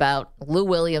most about Lou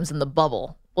Williams in the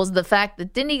bubble was the fact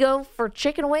that didn't he go for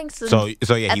chicken wings? He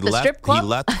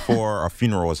left for a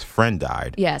funeral. His friend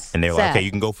died. Yes, and they were like, "Okay,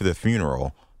 you can go for the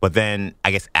funeral." But then,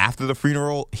 I guess after the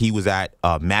funeral, he was at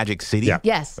Magic City. Yeah.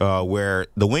 Yes. Where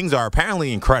the wings are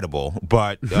apparently incredible,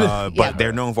 but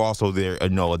they're known for also their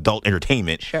adult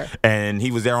entertainment. Sure. And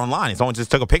he was there online, and someone just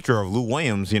took a picture of Lou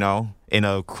Williams, in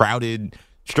a crowded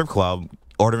strip club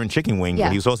ordering chicken wings. Yeah.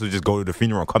 And he was supposed to just go to the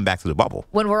funeral and come back to the bubble.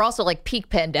 When we're also like peak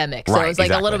pandemic. So it was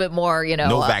like a little bit more,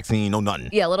 No vaccine, no nothing.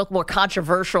 Yeah, a little more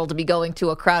controversial to be going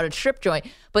to a crowded strip joint.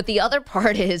 But the other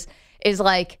part is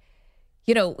like,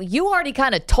 you already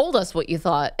kind of told us what you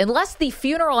thought, unless the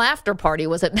funeral after party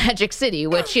was at Magic City,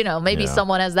 which, maybe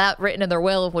someone has that written in their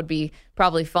will would be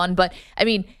probably fun. But, I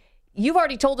mean, you've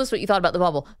already told us what you thought about the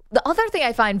bubble. The other thing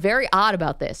I find very odd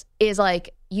about this is,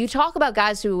 like, you talk about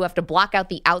guys who have to block out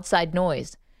the outside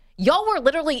noise. Y'all were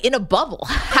literally in a bubble.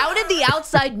 How did the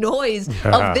outside noise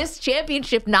of this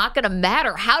championship not going to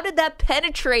matter? How did that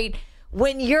penetrate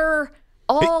when you're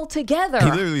all together? He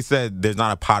literally said there's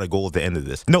not a pot of gold at the end of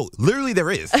this. No, literally there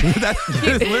is.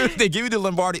 They give you the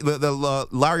Lombardi, the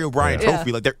Larry O'Brien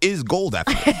trophy. Like, there is gold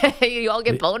after this. You all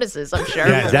get bonuses, I'm sure.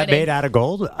 Yeah, is that made out of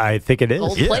gold? I think it is.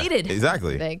 Gold-plated. Yeah,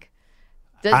 exactly. I think.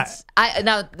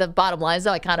 Now, the bottom line is,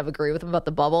 though, I kind of agree with him about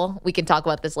the bubble. We can talk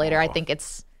about this later. I think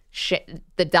it's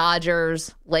the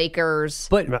Dodgers, Lakers.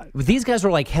 But these guys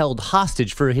were like held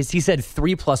hostage for he said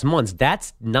 3+ months.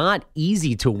 That's not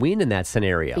easy to win in that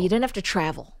scenario. But you didn't have to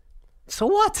travel. So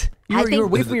what? You were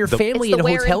away from your family in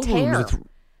hotel rooms.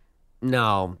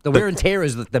 No, the wear and tear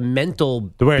is the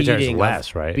mental wear and tear is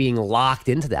less, right? Being locked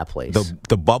into that place.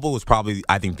 The bubble was probably,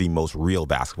 I think, the most real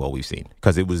basketball we've seen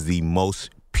because it was the most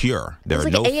pure. There are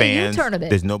like no an AAU fans. Tournament.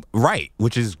 There's no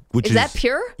which is that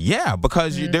pure? Yeah,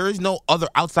 because there is no other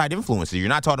outside influences. You're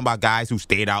not talking about guys who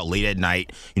stayed out late at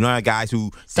night. You know, guys who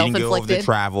didn't go over the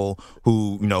travel,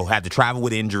 who had to travel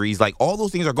with injuries. Like, all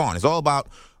those things are gone. It's all about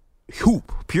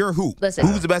pure hoop. Listen,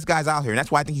 who's the best guys out here? And that's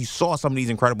why I think you saw some of these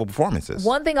incredible performances.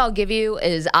 One thing I'll give you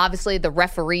is obviously the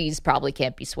referees probably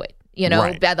can't be swayed.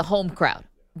 By the home crowd.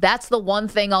 That's the one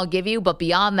thing I'll give you, but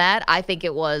beyond that, I think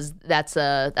that's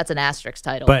an asterisk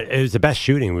title. But it was the best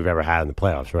shooting we've ever had in the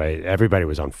playoffs, right? Everybody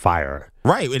was on fire.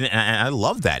 Right, and I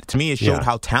love that. To me, it showed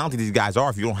how talented these guys are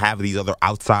if you don't have these other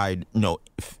outside,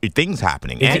 things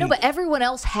happening. I know, but everyone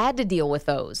else had to deal with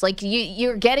those. Like,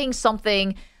 you're getting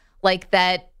something like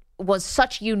that was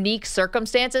such unique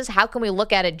circumstances. How can we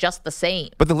look at it just the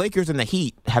same? But the Lakers and the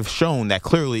Heat have shown that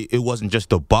clearly it wasn't just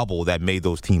the bubble that made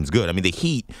those teams good. I mean, the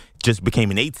Heat just became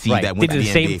an 8 seed that went to the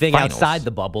same NBA thing Finals. outside the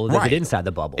bubble that did inside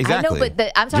the bubble. Exactly. I know,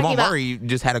 but I'm talking Jamal about Murray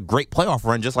just had a great playoff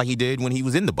run just like he did when he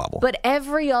was in the bubble. But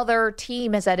every other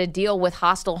team has had to deal with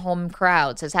hostile home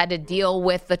crowds, has had to deal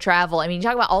with the travel. I mean, you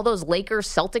talk about all those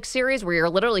Lakers-Celtics series where you're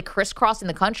literally crisscrossing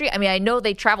the country. I mean, I know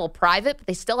they travel private, but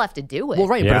they still have to do it. Well,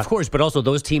 right, but of course, but also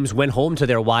those teams went home to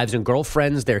their wives and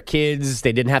girlfriends, their kids.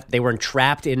 They weren't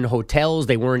trapped in hotels.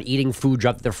 They weren't eating food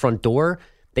dropped at their front door.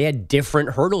 They had different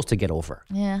hurdles to get over.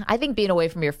 Yeah, I think being away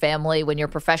from your family when you're a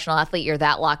professional athlete, you're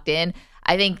that locked in.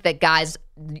 I think that guys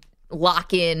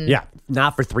lock in. Yeah,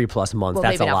 not for 3+ months. Well,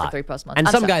 that's maybe a not lot. for 3+ months. And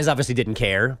some guys obviously didn't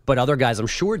care, but other guys I'm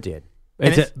sure did.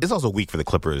 It's also weak for the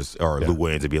Clippers or Lou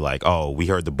Williams to be like, oh, we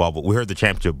heard the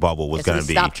championship bubble was going to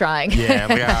be. Stop trying.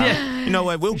 Yeah. You know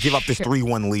what? We'll give up this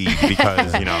 3-1 lead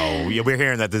because, we're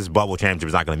hearing that this bubble championship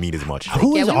is not going to mean as much.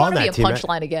 Who is on that team? We want to be a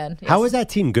punchline again. Yes. How is that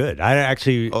team good?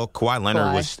 Kawhi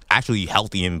Leonard was actually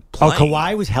healthy and playing. Oh,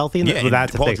 Kawhi was healthy?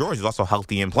 And Paul George was also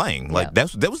healthy and playing. Like,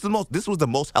 this was the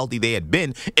most healthy they had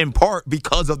been, in part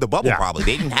because of the bubble probably.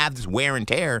 They didn't have this wear and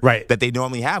tear that they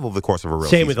normally have over the course of a real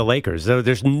season. Same with the Lakers.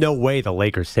 There's no way the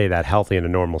Lakers stay that healthy in a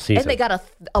normal season. And they got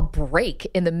a break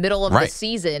in the middle of the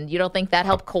season. You don't think that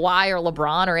helped Kawhi or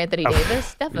LeBron or Anthony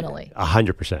Davis? Definitely.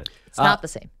 100%. It's not the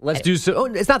same. Let's do so. Oh,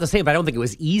 it's not the same, but I don't think it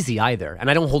was easy either. And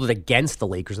I don't hold it against the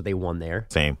Lakers that they won there.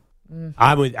 Same.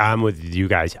 I'm with you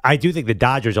guys. I do think the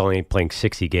Dodgers only playing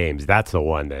 60 games. That's the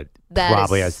one that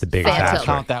probably has the biggest I don't asterisk.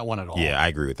 count that one at all. Yeah, I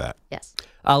agree with that. Yes.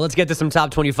 Let's get to some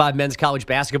top 25 men's college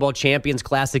basketball. Champions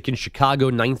Classic in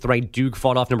Chicago. 9th-ranked Duke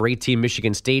fought off number 18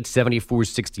 Michigan State,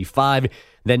 74-65.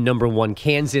 Then number 1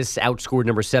 Kansas outscored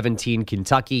number 17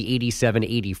 Kentucky,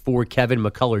 87-84. Kevin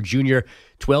McCullough Jr.,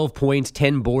 12 points,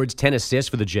 10 boards, 10 assists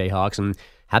for the Jayhawks. And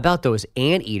how about those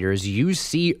Anteaters?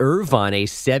 UC Irvine, a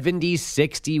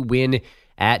 70-60 win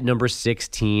at number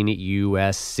 16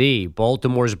 USC.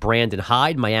 Baltimore's Brandon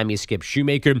Hyde, Miami's Skip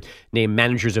Shoemaker, named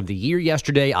managers of the year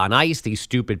yesterday. On ice, the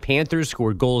stupid Panthers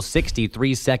scored goals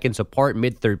 63 seconds apart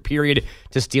mid-third period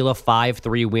to steal a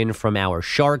 5-3 win from our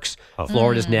Sharks.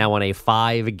 Florida's now on a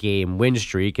 5-game win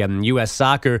streak. And U.S.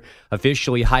 Soccer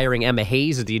officially hiring Emma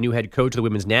Hayes as the new head coach of the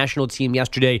women's national team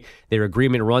yesterday. Their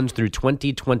agreement runs through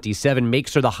 2027,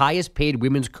 makes her the highest paid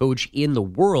women's coach in the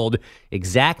world.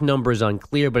 Exact numbers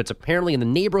unclear, but it's apparently in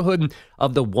the neighborhood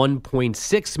of the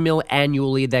 $1.6 million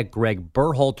annually that Greg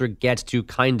Berhalter gets to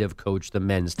kind of coach the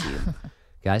men's team.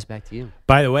 Guys, back to you.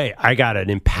 By the way, I got an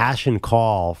impassioned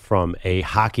call from a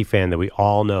hockey fan that we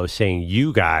all know saying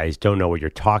you guys don't know what you're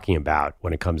talking about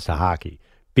when it comes to hockey.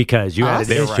 Because you had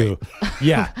an issue. Right.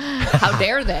 Yeah. How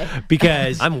dare they?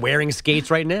 Because I'm wearing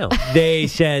skates right now. They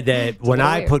said that when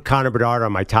I put Connor Bedard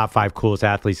on my top 5 coolest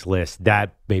athletes list,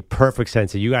 that made perfect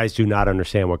sense that you guys do not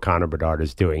understand what Connor Bedard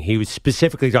is doing. He was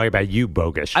specifically talking about you,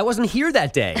 Bogusch. I wasn't here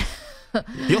that day.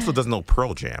 He also doesn't know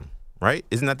Pearl Jam, right?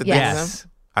 Isn't that the thing? Yes.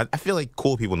 I feel like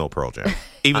cool people know Pearl Jam,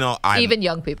 even though even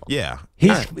young people. Yeah,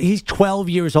 he's 12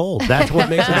 years old. That's what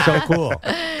makes him so cool.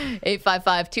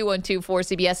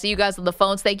 855-212-4CBS. See you guys on the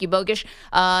phones. Thank you, Bogusch.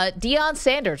 Deion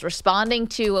Sanders responding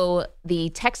to the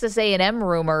Texas A&M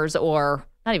rumors, or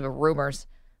not even rumors,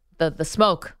 the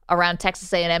smoke around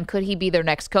Texas A&M. Could he be their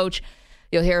next coach?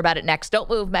 You'll hear about it next. Don't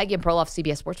move. Maggie and Perloff,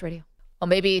 CBS Sports Radio. Well,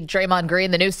 maybe Draymond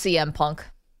Green, the new CM Punk.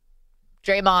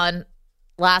 Draymond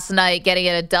last night getting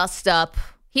in a dust up.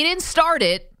 He didn't start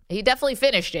it. He definitely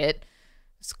finished it.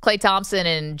 It's Klay Thompson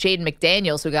and Jaden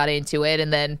McDaniels who got into it,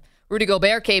 and then Rudy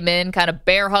Gobert came in, kind of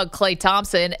bear hugged Klay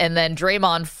Thompson, and then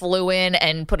Draymond flew in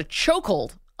and put a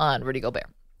chokehold on Rudy Gobert.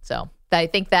 So I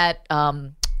think that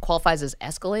qualifies as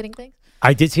escalating things.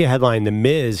 I did see a headline. The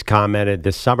Miz commented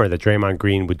this summer that Draymond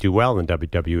Green would do well in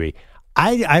WWE.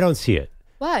 I don't see it.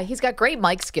 Why? He's got great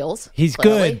mic skills. He's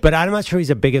clearly good, but I'm not sure he's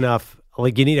a big enough.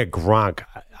 Like, you need a Gronk.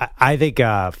 I think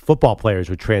football players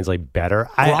would translate better.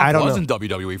 I don't was know. in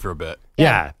WWE for a bit.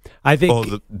 Yeah. I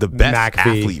think the best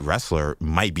athlete wrestler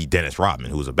might be Dennis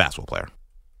Rodman, who was a basketball player.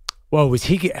 Well,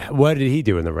 what did he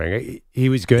do in the ring? He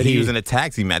was good. He was in a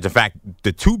tag team match. In fact,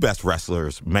 the two best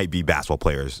wrestlers might be basketball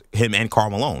players, him and Karl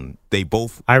Malone.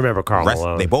 I remember Karl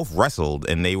Malone. They both wrestled,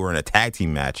 and they were in a tag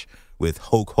team match with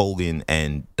Hulk Hogan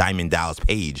and Diamond Dallas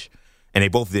Page, and they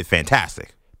both did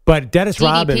fantastic. But Dennis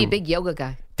Rodman, big yoga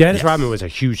guy. Dennis Rodman was a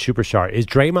huge superstar. Is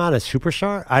Draymond a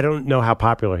superstar? I don't know how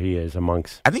popular he is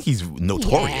amongst. I think he's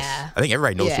notorious. Yeah. I think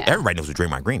everybody knows. Everybody knows who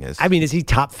Draymond Green is. I mean, is he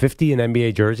top 50 in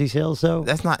NBA jersey sales though?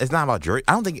 It's not about jersey.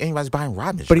 I don't think anybody's buying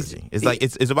Rodman's jersey.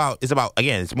 It's about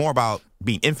again. It's more about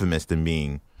being infamous than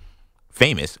being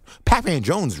famous. Pac-Man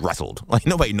Jones wrestled. Like,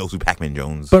 nobody knows who Pac-Man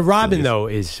Jones But Rodman, though,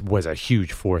 was a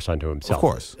huge force unto himself. Of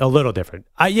course. A little different.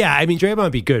 Yeah, I mean, Draymond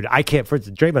would be good.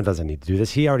 Draymond doesn't need to do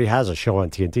this. He already has a show on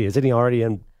TNT. Isn't he already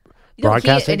in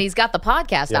broadcasting? And he's got the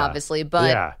podcast, obviously.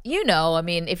 But, I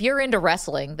mean, if you're into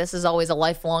wrestling, this is always a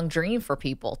lifelong dream for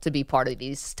people to be part of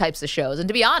these types of shows. And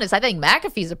to be honest, I think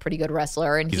McAfee's a pretty good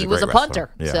wrestler, and he was a punter.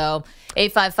 Yeah. So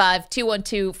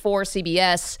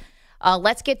 855-212-4CBS.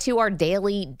 Let's get to our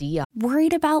daily Deion.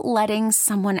 Worried about letting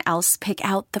someone else pick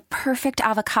out the perfect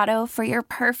avocado for your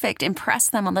perfect impress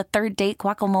them on the third date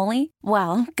guacamole?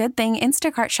 Well, good thing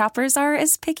Instacart shoppers are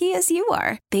as picky as you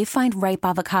are. They find ripe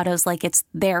avocados like it's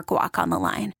their guac on the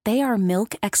line. They are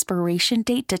milk expiration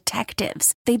date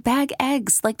detectives. They bag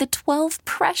eggs like the 12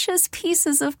 precious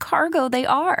pieces of cargo they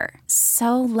are.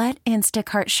 So let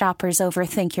Instacart shoppers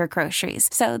overthink your groceries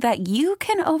so that you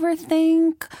can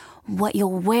overthink what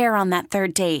you'll wear on that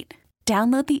third date.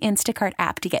 Download the Instacart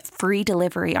app to get free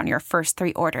delivery on your first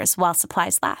 3 orders while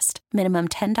supplies last. Minimum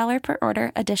 $10 per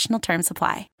order. Additional terms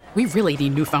apply. We really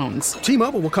need new phones.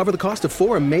 T-Mobile will cover the cost of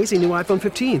 4 amazing new iPhone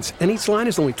 15s, and each line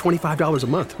is only $25 a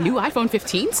month. New iPhone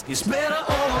 15s? It's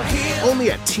better over here.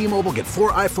 Only at T-Mobile, get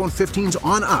 4 iPhone 15s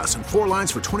on us and 4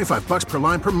 lines for $25 per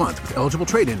line per month with eligible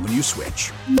trade-in when you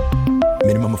switch.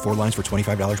 Minimum of 4 lines for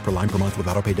 $25 per line per month with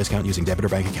autopay discount using debit or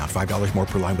bank account. $5 more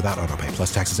per line without autopay,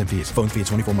 plus taxes and fees. Phone fee at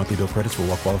 24 monthly bill credits for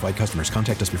well-qualified customers.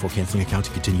 Contact us before canceling account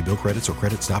to continue bill credits or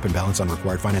credit stop and balance on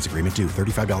required finance agreement due.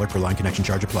 $35 per line connection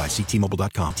charge applies. See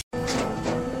T-Mobile.com.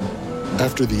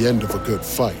 After the end of a good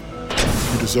fight,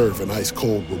 you deserve an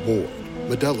ice-cold reward.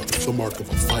 Modelo is the mark of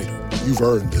a fighter. You've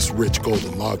earned this rich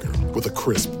golden lager with a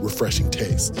crisp, refreshing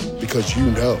taste. Because you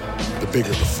know, the bigger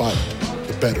the fight,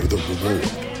 the better the reward.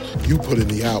 You put in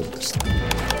the hours,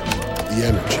 the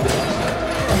energy,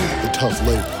 the tough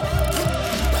labor.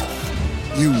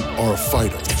 You are a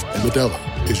fighter, and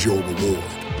Modelo is your reward.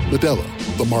 Modelo,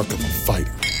 the mark of a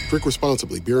fighter. Drink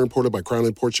responsibly. Beer imported by Crown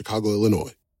Imports, Chicago,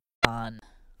 Illinois.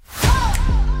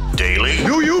 Daily.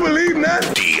 Do you believe that?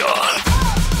 Deion.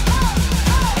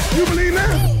 You believe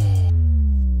that?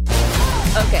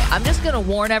 Okay, I'm just going to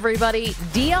warn everybody.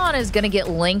 Deion is going to get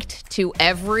linked to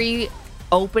every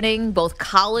opening, both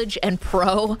college and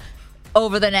pro,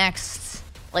 over the next,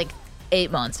 8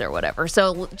 months or whatever.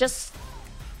 So just,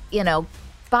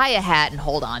 buy a hat and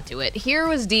hold on to it. Here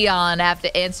was Deion after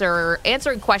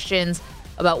answering questions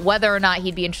about whether or not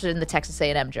he'd be interested in the Texas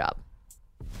A&M job.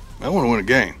 I want to win a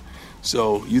game.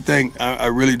 So you think I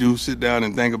really do sit down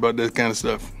and think about that kind of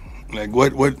stuff? Like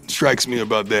what strikes me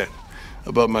about that,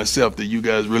 about myself, that you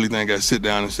guys really think I sit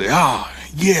down and say,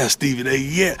 yeah, Stevie,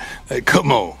 yeah. Like, come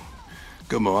on,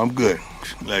 I'm good.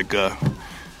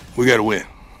 We got to win.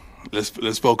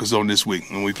 Let's focus on this week.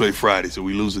 And we play Friday, so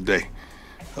we lose a day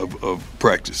of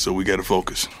practice. So we got to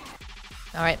focus.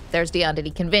 All right, there's Deion. Did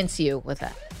he convince you with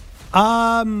that?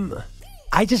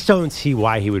 I just don't see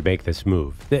why he would make this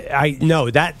move.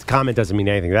 That comment doesn't mean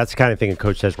anything. That's the kind of thing a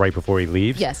coach says right before he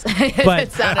leaves. Yes.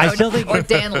 But I still think... Or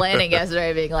Dan Lanning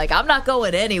yesterday being like, I'm not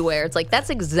going anywhere. It's like, that's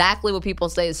exactly what people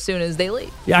say as soon as they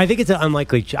leave. Yeah, I think it's an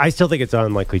unlikely... I still think it's an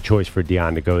unlikely choice for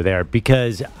Deion to go there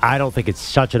because I don't think it's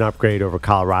such an upgrade over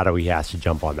Colorado he has to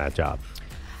jump on that job.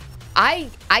 I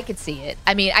could see it.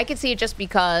 I mean, I could see it just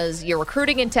because you're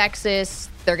recruiting in Texas.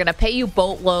 They're going to pay you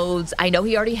boatloads. I know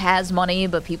he already has money,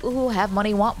 but people who have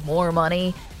money want more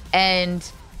money. And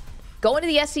going to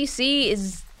the SEC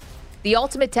is the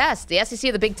ultimate test. The SEC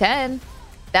or the Big Ten,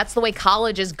 that's the way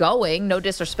college is going. No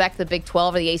disrespect to the Big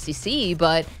 12 or the ACC,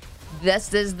 but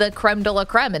this is the creme de la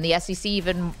creme, and the SEC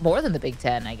even more than the Big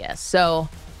Ten, I guess. So,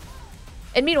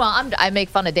 and meanwhile, I make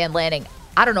fun of Dan Lanning.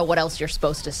 I don't know what else you're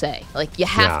supposed to say. You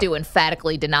have to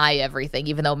emphatically deny everything,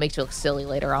 even though it makes you look silly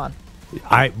later on.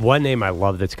 One name I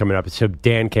love that's coming up is so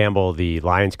Dan Campbell, the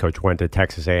Lions coach, went to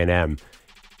Texas A&M.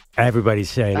 Everybody's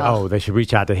saying, they should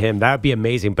reach out to him. That would be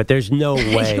amazing, but there's no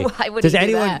way. Why would he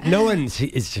do that? No one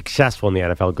is successful in the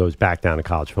NFL goes back down to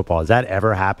college football. Has that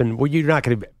ever happened? Well, you're not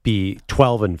going to be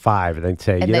 12-5 and then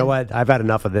say, you know what? I've had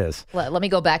enough of this. Let me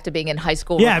go back to being in high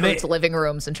school recruits' living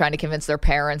rooms and trying to convince their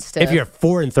parents to. If you're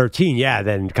 4-13,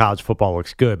 then college football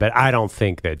looks good, but I don't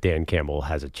think that Dan Campbell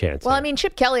has a chance. Well, I mean,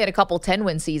 Chip Kelly had a couple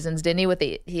 10-win seasons, didn't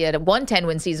he? He had one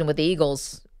 10-win season with the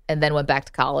Eagles. And then went back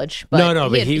to college. But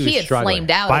he had flamed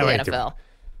out in the NFL.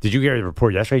 Did you hear the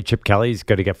report yesterday? Chip Kelly's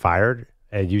going to get fired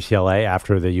at UCLA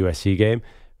after the USC game.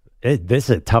 This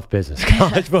is a tough business,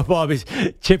 college football.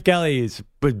 Chip Kelly has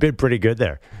been pretty good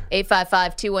there.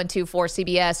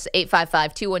 855-212-4CBS,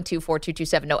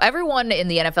 855-212-4227. No, everyone in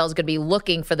the NFL is going to be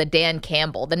looking for the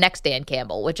next Dan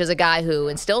Campbell, which is a guy who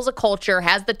instills a culture,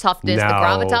 has the toughness, the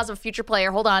gravitas of a future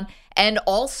player, and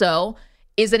also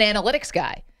is an analytics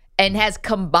guy. And has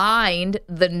combined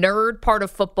the nerd part of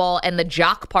football and the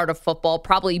jock part of football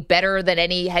probably better than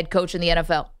any head coach in the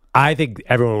NFL. I think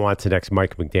everyone wants the next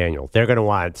Mike McDaniel.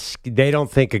 They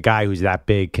don't think a guy who's that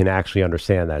big can actually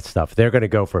understand that stuff. They're going to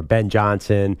go for Ben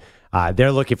Johnson.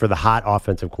 They're looking for the hot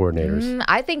offensive coordinators.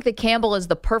 I think that Campbell is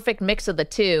the perfect mix of the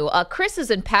two. Chris is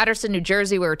in Patterson, New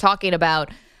Jersey. We were talking about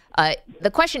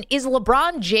The question is,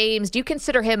 LeBron James, do you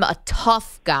consider him a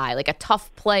tough guy, like a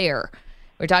tough player?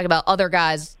 We're talking about other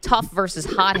guys, tough versus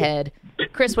hothead.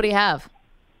 Chris, what do you have?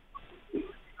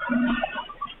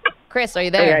 Chris, are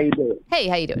you there? Hey, how you doing? Hey,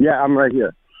 how you doing? Yeah, I'm right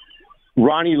here.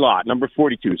 Ronnie Lott, number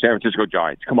 42, San Francisco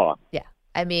Giants. Come on. Yeah.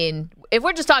 I mean, if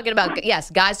we're just talking about, yes,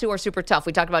 guys who are super tough.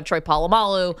 We talked about Troy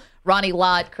Polamalu, Ronnie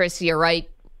Lott. Chris, you're right.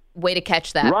 Way to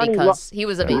catch that because he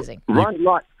was amazing. Ronnie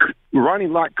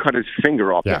Lott cut his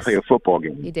finger off to play a football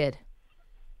game. He did.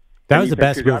 That was the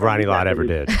best move Ronnie Lott ever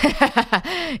did.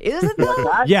 Is it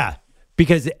though? Yeah,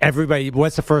 because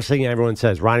what's the first thing everyone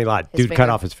says? Ronnie Lott, dude cut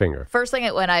off his finger. First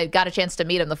thing when I got a chance to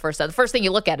meet him the first thing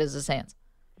you look at is his hands.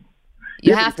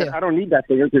 You have to. I don't need that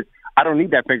finger because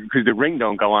the ring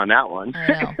don't go on that one. I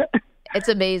know. It's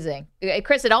amazing.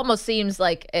 Chris, it almost seems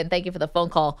like, and thank you for the phone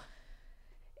call,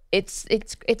 it's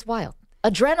wild.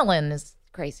 Adrenaline is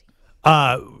crazy.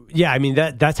 Yeah, I mean,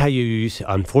 that's how you use,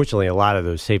 unfortunately, a lot of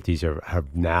those safeties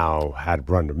have now had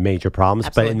run into major problems.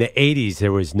 Absolutely. But in the 80s,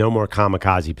 there was no more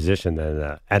kamikaze position than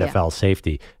an NFL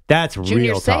safety. That's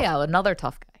Junior real tough. Seau, another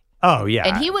tough guy. Oh, yeah.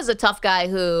 And he was a tough guy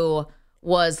who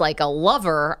was like a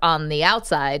lover on the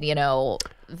outside,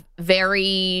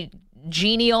 very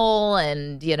genial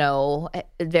and,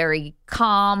 very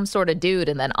calm sort of dude.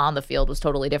 And then on the field was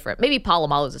totally different. Maybe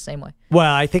Polamalu was the same way.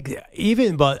 Well, I think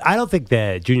but I don't think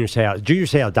that Junior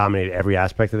Seau dominated every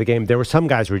aspect of the game. There were some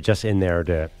guys who were just in there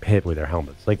to hit with their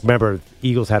helmets. Like, remember,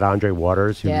 Eagles had Andre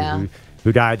Waters who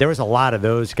died. There was a lot of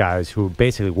those guys who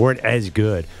basically weren't as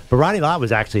good. But Ronnie Lott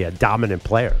was actually a dominant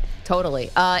player. Totally.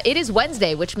 It is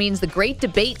Wednesday, which means the Great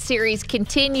Debate Series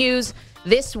continues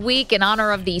this week in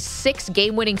honor of the 6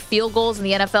 game-winning field goals in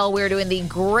the NFL. We're doing the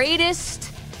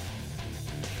greatest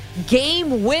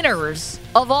game winners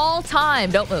of all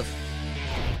time. Don't move.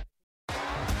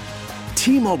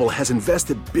 T-Mobile has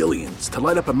invested billions to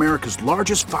light up America's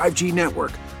largest 5G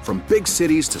network, from big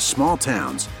cities to small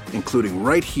towns, including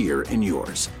right here in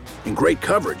yours. And great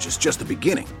coverage is just the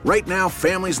beginning. Right now,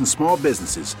 families and small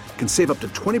businesses can save up to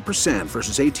 20%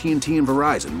 versus AT&T and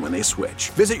Verizon when they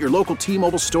switch. Visit your local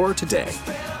T-Mobile store today.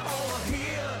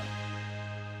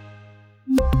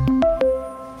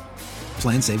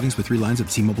 Plan savings with 3 lines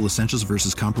of T-Mobile Essentials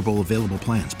versus comparable available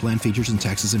plans. Plan features and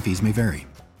taxes and fees may vary.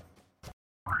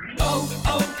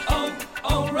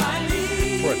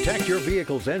 Protect your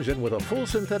vehicle's engine with a full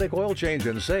synthetic oil change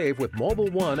and save with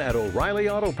Mobil 1 at O'Reilly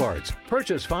Auto Parts.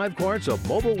 Purchase 5 quarts of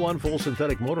Mobil 1 full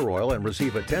synthetic motor oil and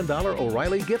receive a $10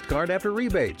 O'Reilly gift card after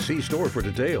rebate. See store for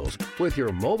details. With your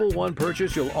Mobil 1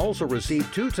 purchase, you'll also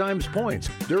receive 2 times points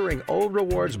during O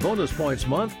Rewards Bonus Points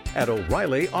Month at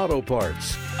O'Reilly Auto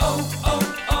Parts.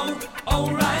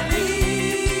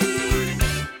 O'Reilly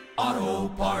Auto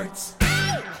Parts.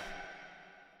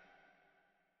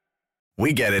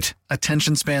 We get it.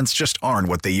 Attention spans just aren't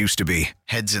what they used to be.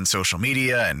 Heads in social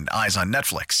media and eyes on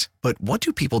Netflix. But what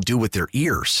do people do with their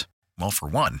ears? Well, for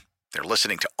one, they're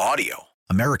listening to audio.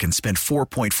 Americans spend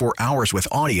 4.4 hours with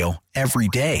audio every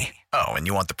day. Oh, and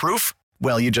you want the proof?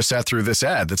 Well, you just sat through this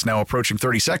ad that's now approaching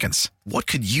 30 seconds. What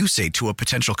could you say to a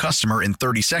potential customer in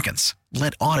 30 seconds?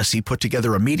 Let Odyssey put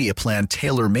together a media plan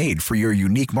tailor-made for your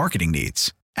unique marketing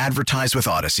needs. Advertise with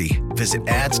Odyssey. Visit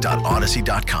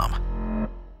ads.odyssey.com.